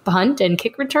actually punt and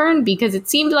kick return, because it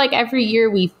seemed like every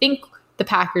year we think the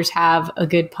Packers have a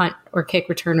good punt or kick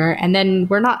returner, and then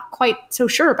we're not quite so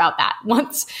sure about that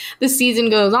once the season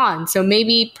goes on. So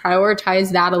maybe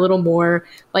prioritize that a little more,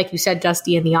 like you said,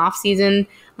 Dusty, in the offseason.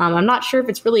 I'm not sure if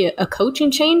it's really a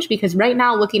coaching change, because right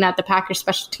now, looking at the Packers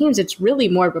special teams, it's really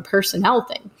more of a personnel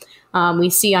thing. We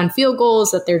see on field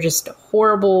goals that they're just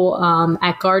horrible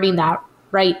at guarding that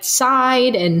right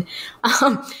side, and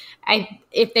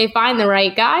if they find the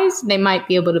right guys, they might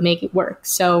be able to make it work.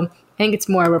 So I think it's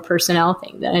more of a personnel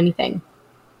thing than anything.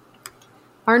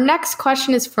 Our next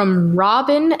question is from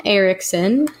Robin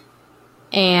Erickson,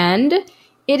 and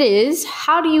it is,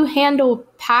 how do you handle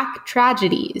Pack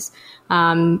tragedies?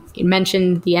 You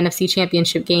mentioned the NFC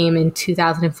Championship game in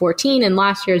 2014 and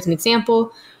last year as an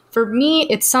example. For me,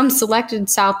 it's some selected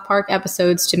South Park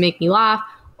episodes to make me laugh,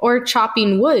 or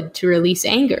chopping wood to release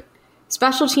anger.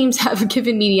 Special teams have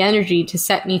given me the energy to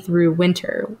set me through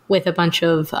winter, with a bunch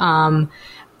of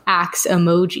axe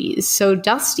emojis. So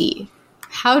Dusty,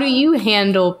 how do you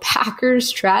handle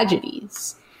Packers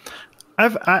tragedies?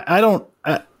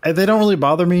 They don't really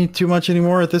bother me too much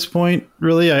anymore at this point.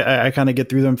 Really, I kind of get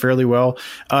through them fairly well.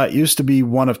 It used to be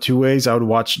one of two ways. I would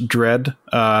watch Dredd.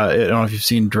 I don't know if you've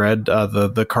seen Dredd,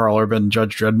 the Carl Urban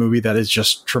Judge Dredd movie. That is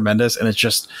just tremendous, and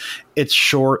it's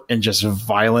short and just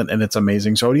violent, and it's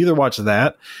amazing. So I would either watch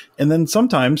that, and then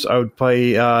sometimes I would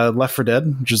play Left 4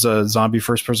 Dead, which is a zombie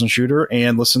first-person shooter,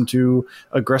 and listen to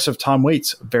aggressive Tom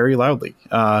Waits very loudly.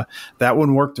 That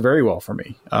one worked very well for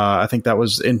me. I think that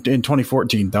was in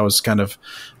 2014. That was kind of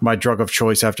my drug of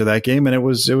choice after that game, and it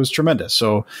was tremendous.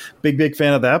 So big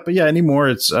fan of that. But yeah, anymore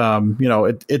it's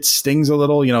it stings a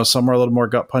little. Some are a little more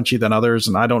gut punchy than others,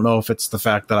 and I don't know if it's the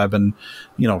fact that I've been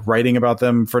writing about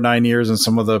them for 9 years, and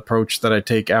some of the approach that I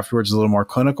take afterwards is a little more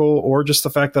clinical, or just the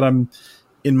fact that I'm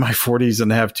in my 40s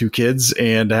and have 2 kids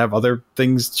and have other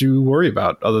things to worry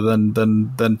about other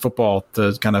than football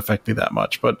to kind of affect me that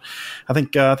much. But I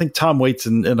think Tom Waits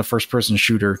in a first person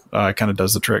shooter kind of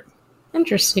does the trick.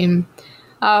 Interesting.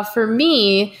 For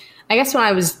me, I guess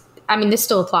this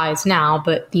still applies now,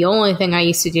 but the only thing I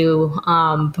used to do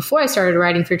before I started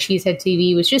writing for Cheesehead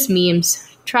TV was just memes,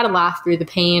 try to laugh through the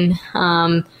pain,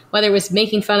 whether it was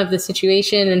making fun of the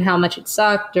situation and how much it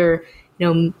sucked, or,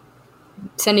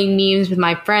 sending memes with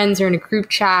my friends or in a group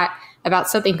chat about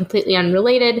something completely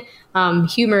unrelated.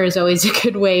 Humor is always a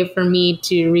good way for me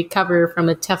to recover from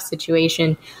a tough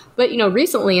situation. But,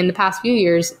 recently in the past few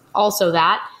years, also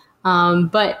that,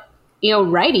 but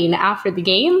writing after the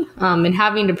game and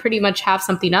having to pretty much have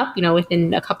something up,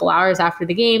 within a couple hours after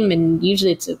the game. And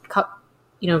usually it's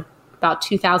about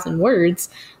 2,000 words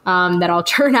that I'll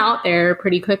turn out there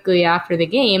pretty quickly after the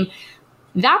game.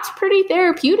 That's pretty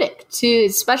therapeutic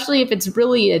especially if it's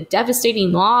really a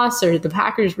devastating loss or the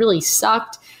Packers really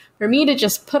sucked. For me to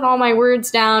just put all my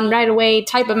words down right away,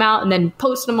 type them out, and then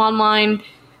post them online.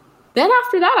 Then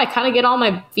after that, I kind of get all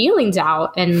my feelings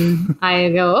out and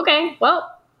I go, okay,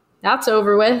 well, that's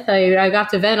over with. I got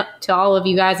to vent to all of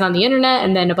you guys on the internet,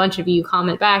 and then a bunch of you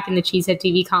comment back in the Cheesehead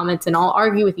TV comments and all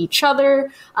argue with each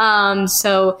other.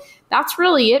 So that's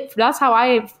really it. That's how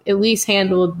I've at least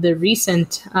handled the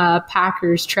recent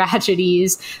Packers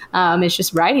tragedies. It's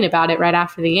just writing about it right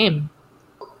after the game.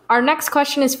 Our next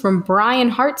question is from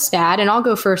Brian Hartstad, and I'll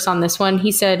go first on this one.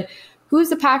 He said, who's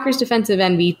the Packers defensive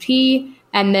MVP?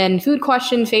 And then food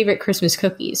question, favorite Christmas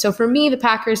cookies. So for me, the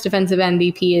Packers defensive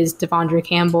MVP is Devondre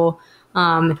Campbell.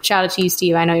 Shout out to you,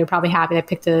 Steve. I know you're probably happy I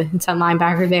picked a inside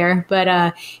linebacker there,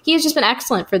 but he has just been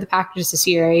excellent for the Packers this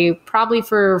year. Probably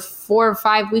for 4 or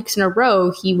 5 weeks in a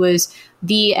row, he was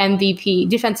the MVP,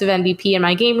 defensive MVP in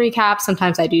my game recap.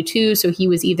 Sometimes I do too. So he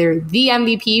was either the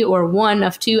MVP or one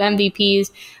of 2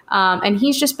 MVPs. And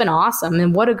he's just been awesome.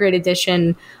 And what a great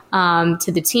addition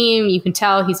to the team. You can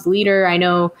tell he's a leader. I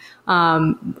know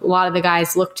a lot of the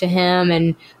guys look to him,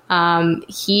 and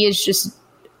he is just,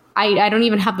 I don't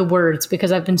even have the words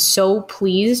because I've been so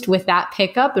pleased with that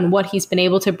pickup and what he's been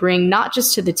able to bring, not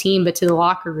just to the team, but to the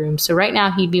locker room. So right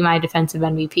now he'd be my defensive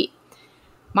MVP.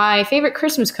 My favorite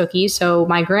Christmas cookie, so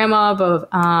my grandma,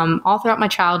 all throughout my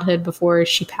childhood before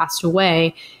she passed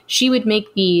away, she would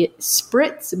make the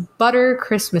Spritz butter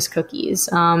Christmas cookies.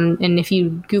 And if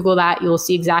you Google that, you'll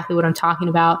see exactly what I'm talking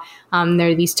about.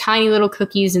 They're these tiny little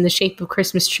cookies in the shape of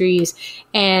Christmas trees.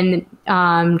 And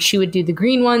she would do the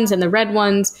green ones and the red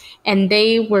ones, and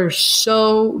they were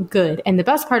so good. And the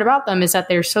best part about them is that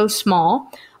they're so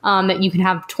small that you can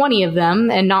have 20 of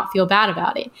them and not feel bad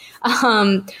about it.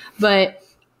 But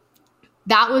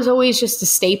that was always just a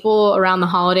staple around the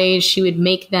holidays. She would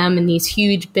make them in these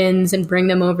huge bins and bring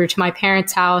them over to my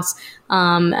parents' house.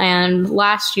 And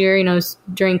last year,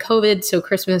 during COVID, so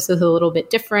Christmas is a little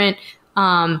bit different.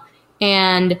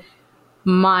 And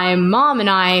my mom and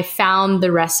I found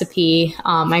the recipe.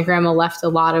 My grandma left a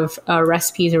lot of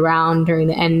recipes around during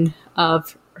the end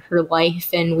of her life,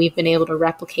 and we've been able to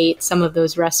replicate some of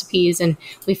those recipes, and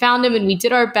we found them and we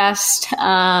did our best,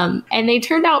 and they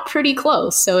turned out pretty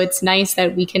close. So it's nice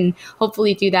that we can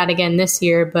hopefully do that again this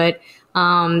year. But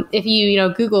if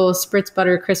you Google Spritz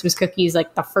butter Christmas cookies,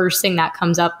 like the first thing that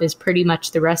comes up is pretty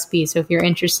much the recipe. So if you're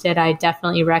interested, I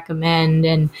definitely recommend,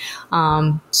 and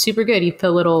super good. You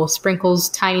put little sprinkles,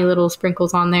 tiny little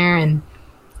sprinkles on there, and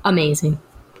amazing.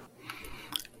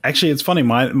 Actually, it's funny.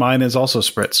 Mine is also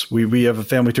Spritz. We have a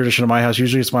family tradition in my house.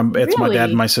 Usually, it's my dad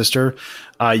and my sister.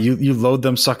 You load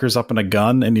them suckers up in a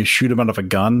gun and you shoot them out of a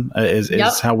gun.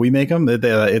 Is how we make them.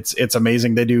 It's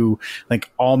amazing. They do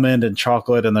like almond and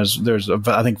chocolate, and there's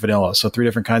I think vanilla. So 3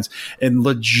 different kinds. And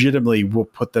legitimately, we'll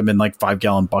put them in like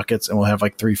 5-gallon buckets, and we'll have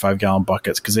like 3 5-gallon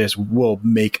buckets because they just will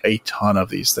make a ton of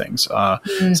these things. So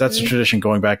that's a tradition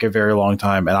going back a very long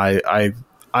time, and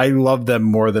I love them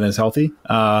more than is healthy.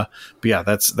 But yeah,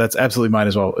 that's absolutely mine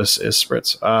as well, is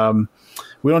Spritz.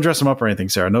 We don't dress them up or anything,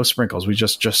 Sarah. No sprinkles. We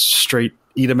just straight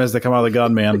eat them as they come out of the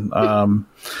gun, man.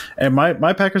 And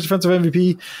my Packers defensive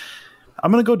MVP, I'm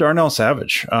going to go Darnell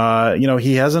Savage.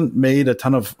 He hasn't made a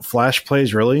ton of flash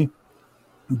plays really,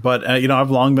 but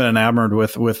I've long been enamored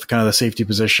with kind of the safety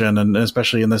position, and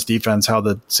especially in this defense, how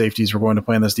the safeties were going to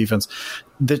play in this defense.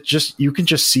 That you can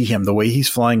just see him, the way he's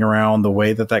flying around, the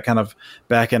way that kind of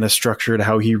back end is structured,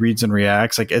 how he reads and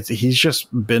reacts. Like he's just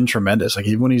been tremendous. Like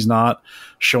even when he's not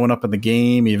showing up in the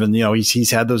game, even he's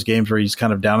had those games where he's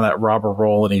kind of down in that robber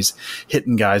role and he's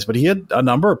hitting guys. But he had a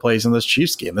number of plays in this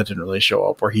Chiefs game that didn't really show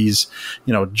up, where he's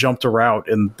jumped a route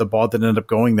and the ball didn't end up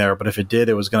going there. But if it did,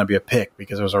 it was going to be a pick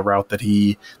because it was a route that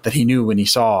he knew when he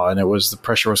saw, and the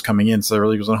pressure was coming in, so there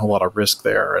really wasn't a whole lot of risk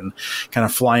there. And kind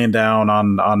of flying down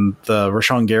on the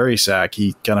Rashawn Gary sack,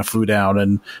 he kind of flew down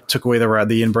and took away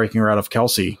the in-breaking route of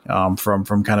Kelsey from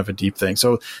kind of a deep thing.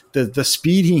 So the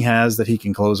speed he has that he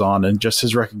can close on, and just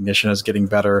his recognition is getting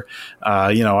better.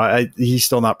 He's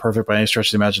still not perfect by any stretch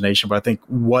of the imagination, but I think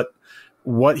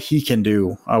what he can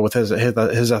do with his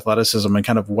athleticism and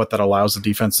kind of what that allows the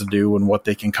defense to do and what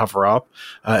they can cover up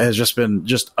has just been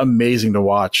amazing to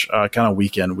watch kind of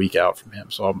week in, week out from him.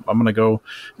 So I'm going to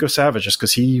go Savage, just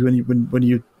because when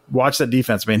you watch that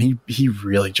defense, man, he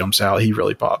really jumps out. He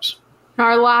really pops.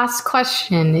 Our last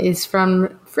question is from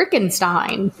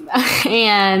Frickenstein,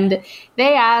 and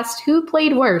they asked who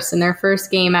played worse in their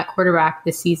first game at quarterback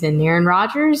this season, Aaron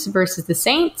Rodgers versus the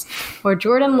Saints or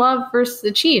Jordan Love versus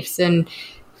the Chiefs. And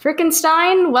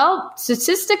Frickenstein, well,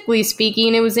 statistically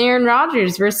speaking, it was Aaron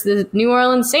Rodgers versus the New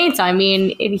Orleans Saints. I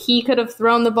mean, he could have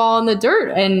thrown the ball in the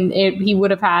dirt and he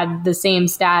would have had the same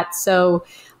stats. So,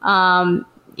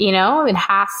 it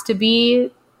has to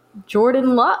be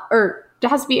Jordan Love, or it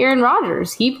has to be Aaron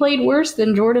Rodgers. He played worse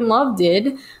than Jordan Love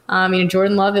did.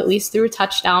 Jordan Love at least threw a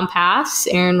touchdown pass.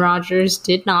 Aaron Rodgers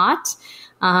did not.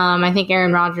 I think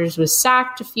Aaron Rodgers was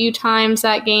sacked a few times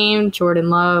that game. Jordan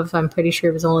Love, I'm pretty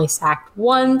sure, was only sacked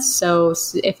once. So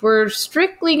if we're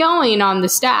strictly going on the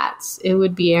stats, it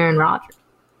would be Aaron Rodgers.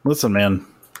 Listen, man,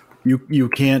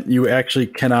 you actually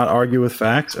cannot argue with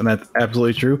facts, and that's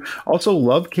absolutely true. Also,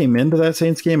 Love came into that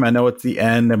Saints game. I know it's the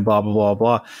end and blah, blah, blah,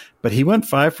 blah, but he went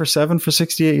 5 for 7 for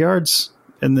 68 yards.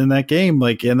 And in that game,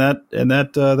 like in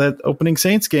that opening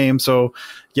Saints game. So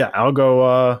yeah, I'll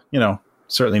go,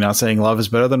 certainly not saying Love is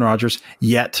better than Rodgers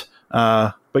yet.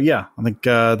 But yeah, I think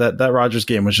that Rodgers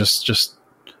game was just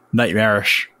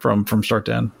nightmarish from start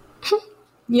to end.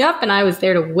 Yep, and I was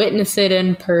there to witness it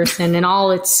in person in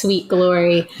all its sweet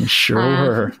glory.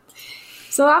 Sure.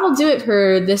 So that'll do it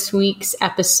for this week's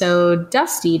episode.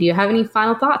 Dusty, do you have any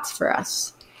final thoughts for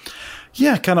us?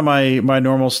 Yeah, kind of my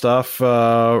normal stuff,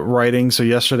 writing. So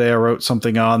yesterday I wrote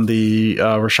something on the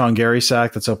Rashawn Gary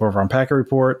sack that's up over on Packer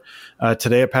Report.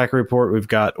 Today at Packer Report, we've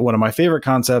got one of my favorite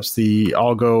concepts, the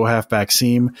all-go halfback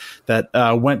seam that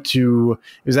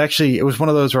it was one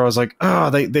of those where I was like,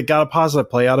 they got a positive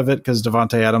play out of it because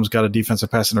Devontae Adams got a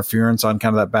defensive pass interference on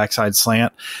kind of that backside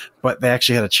slant, but they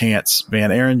actually had a chance,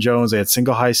 man. Aaron Jones, they had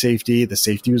single high safety. The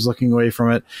safety was looking away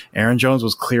from it. Aaron Jones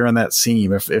was clear on that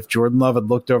seam. If Jordan Love had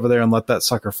looked over there and let that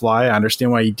sucker fly, I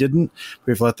understand why he didn't,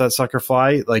 but if he let that sucker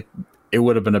fly, like, it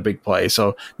would have been a big play.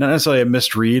 So not necessarily a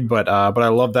misread, but I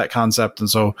love that concept. And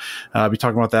so I'll be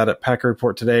talking about that at Packer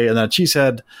Report today. And at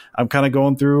Cheesehead, I'm kind of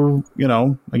going through,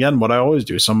 again, what I always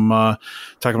do. Some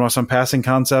talking about some passing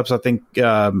concepts. I think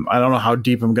I don't know how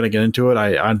deep I'm going to get into it.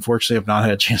 I unfortunately have not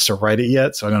had a chance to write it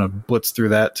yet. So I'm going to blitz through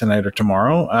that tonight or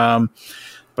tomorrow.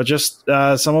 But just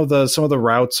some of the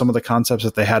routes, some of the concepts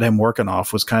that they had him working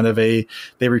off was kind of they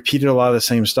repeated a lot of the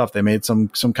same stuff. They made some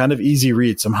kind of easy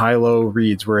reads, some high-low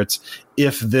reads where it's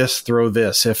if this, throw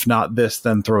this, if not this,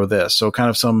 then throw this. So kind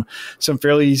of some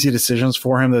fairly easy decisions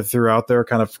for him that threw out there,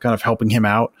 kind of helping him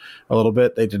out a little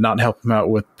bit. They did not help him out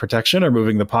with protection or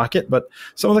moving the pocket, but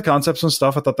some of the concepts and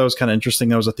stuff, I thought that was kind of interesting.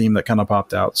 That was a theme that kind of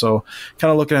popped out. So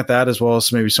kind of looking at that as well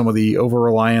as maybe some of the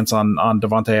over-reliance on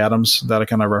Devontae Adams that I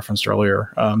kind of referenced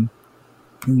earlier.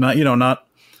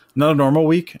 Not a normal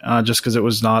week, just because it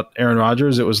was not Aaron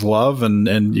Rodgers, it was Love,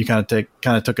 and you kind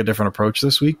of took a different approach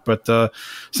this week, but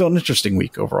still an interesting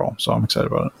week overall. So I'm excited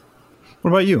about it.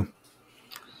 What about you?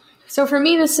 So for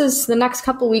me, the next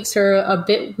couple weeks are a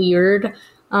bit weird.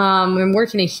 I'm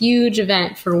working a huge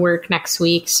event for work next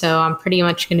week, so I'm pretty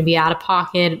much going to be out of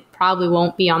pocket. Probably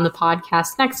won't be on the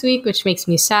podcast next week, which makes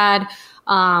me sad.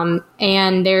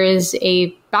 And there is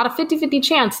about a 50-50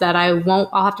 chance that I'll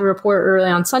have to report early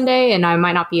on Sunday and I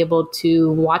might not be able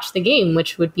to watch the game,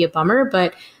 which would be a bummer,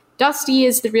 but Dusty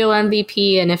is the real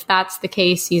MVP. And if that's the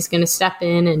case, he's going to step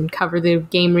in and cover the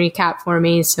game recap for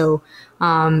me. So,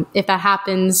 if that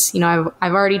happens, I've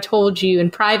already told you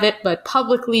in private, but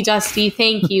publicly, Dusty,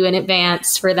 thank you in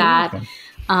advance for that.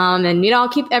 And, I'll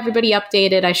keep everybody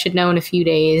updated. I should know in a few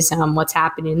days, what's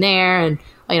happening there, and,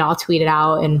 I'll tweet it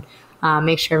out and,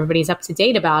 make sure everybody's up to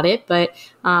date about it. But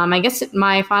I guess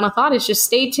my final thought is just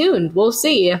stay tuned. We'll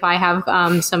see if I have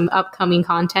some upcoming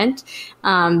content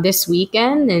this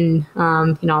weekend. And,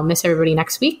 I'll miss everybody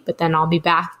next week. But then I'll be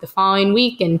back the following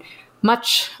week and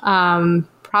much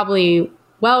probably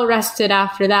well-rested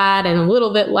after that and a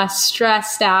little bit less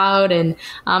stressed out. And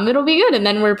it'll be good. And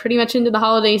then we're pretty much into the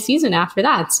holiday season after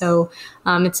that. So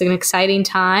it's an exciting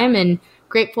time. And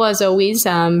grateful as always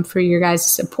for your guys'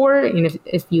 support. And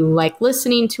if you like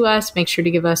listening to us, make sure to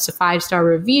give us a 5-star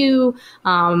review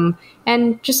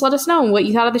and just let us know what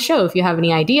you thought of the show. If you have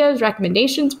any ideas,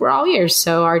 recommendations, we're all ears.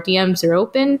 So our DMs are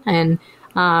open, and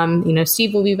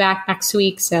Steve will be back next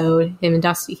week. So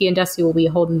he and Dusty will be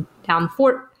holding down the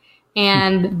fort,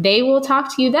 and they will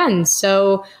talk to you then.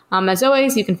 So as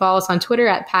always, you can follow us on Twitter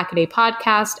at Packaday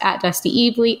Podcast, at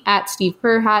Dusty Evely, at Steve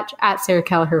Perhatch, at Sarah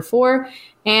Kelleher 4,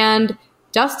 and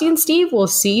Dusty and Steve will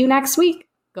see you next week.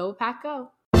 Go Pack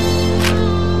Go.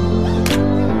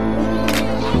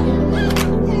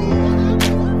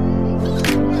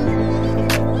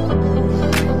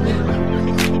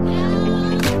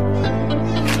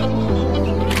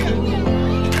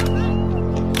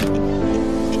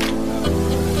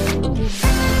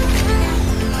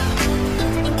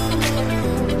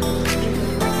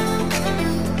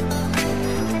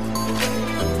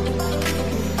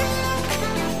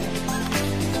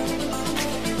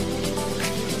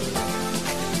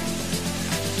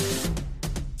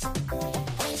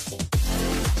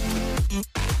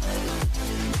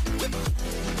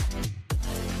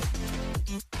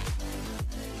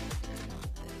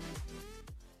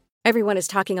 Everyone is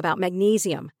talking about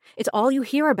magnesium. It's all you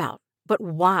hear about. But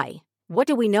why? What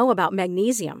do we know about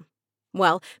magnesium?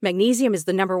 Well, magnesium is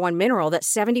the number one mineral that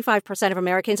 75% of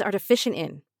Americans are deficient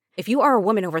in. If you are a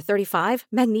woman over 35,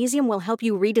 magnesium will help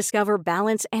you rediscover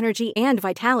balance, energy, and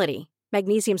vitality.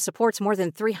 Magnesium supports more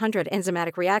than 300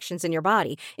 enzymatic reactions in your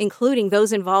body, including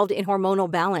those involved in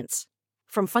hormonal balance.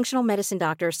 From functional medicine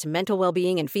doctors to mental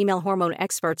well-being and female hormone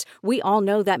experts, we all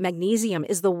know that magnesium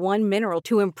is the one mineral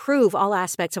to improve all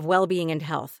aspects of well-being and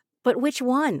health. But which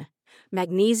one?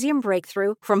 Magnesium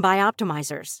Breakthrough from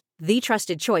Bioptimizers, the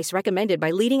trusted choice recommended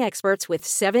by leading experts with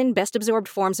 7 best-absorbed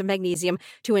forms of magnesium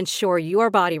to ensure your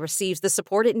body receives the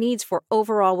support it needs for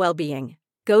overall well-being.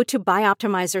 Go to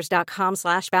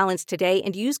bioptimizers.com/balance today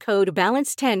and use code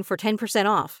BALANCE10 for 10%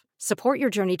 off. Support your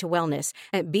journey to wellness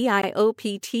at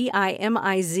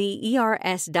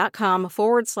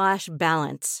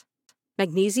bioptimizers.com/balance.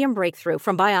 Magnesium Breakthrough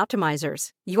from Bioptimizers,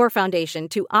 your foundation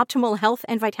to optimal health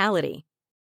and vitality.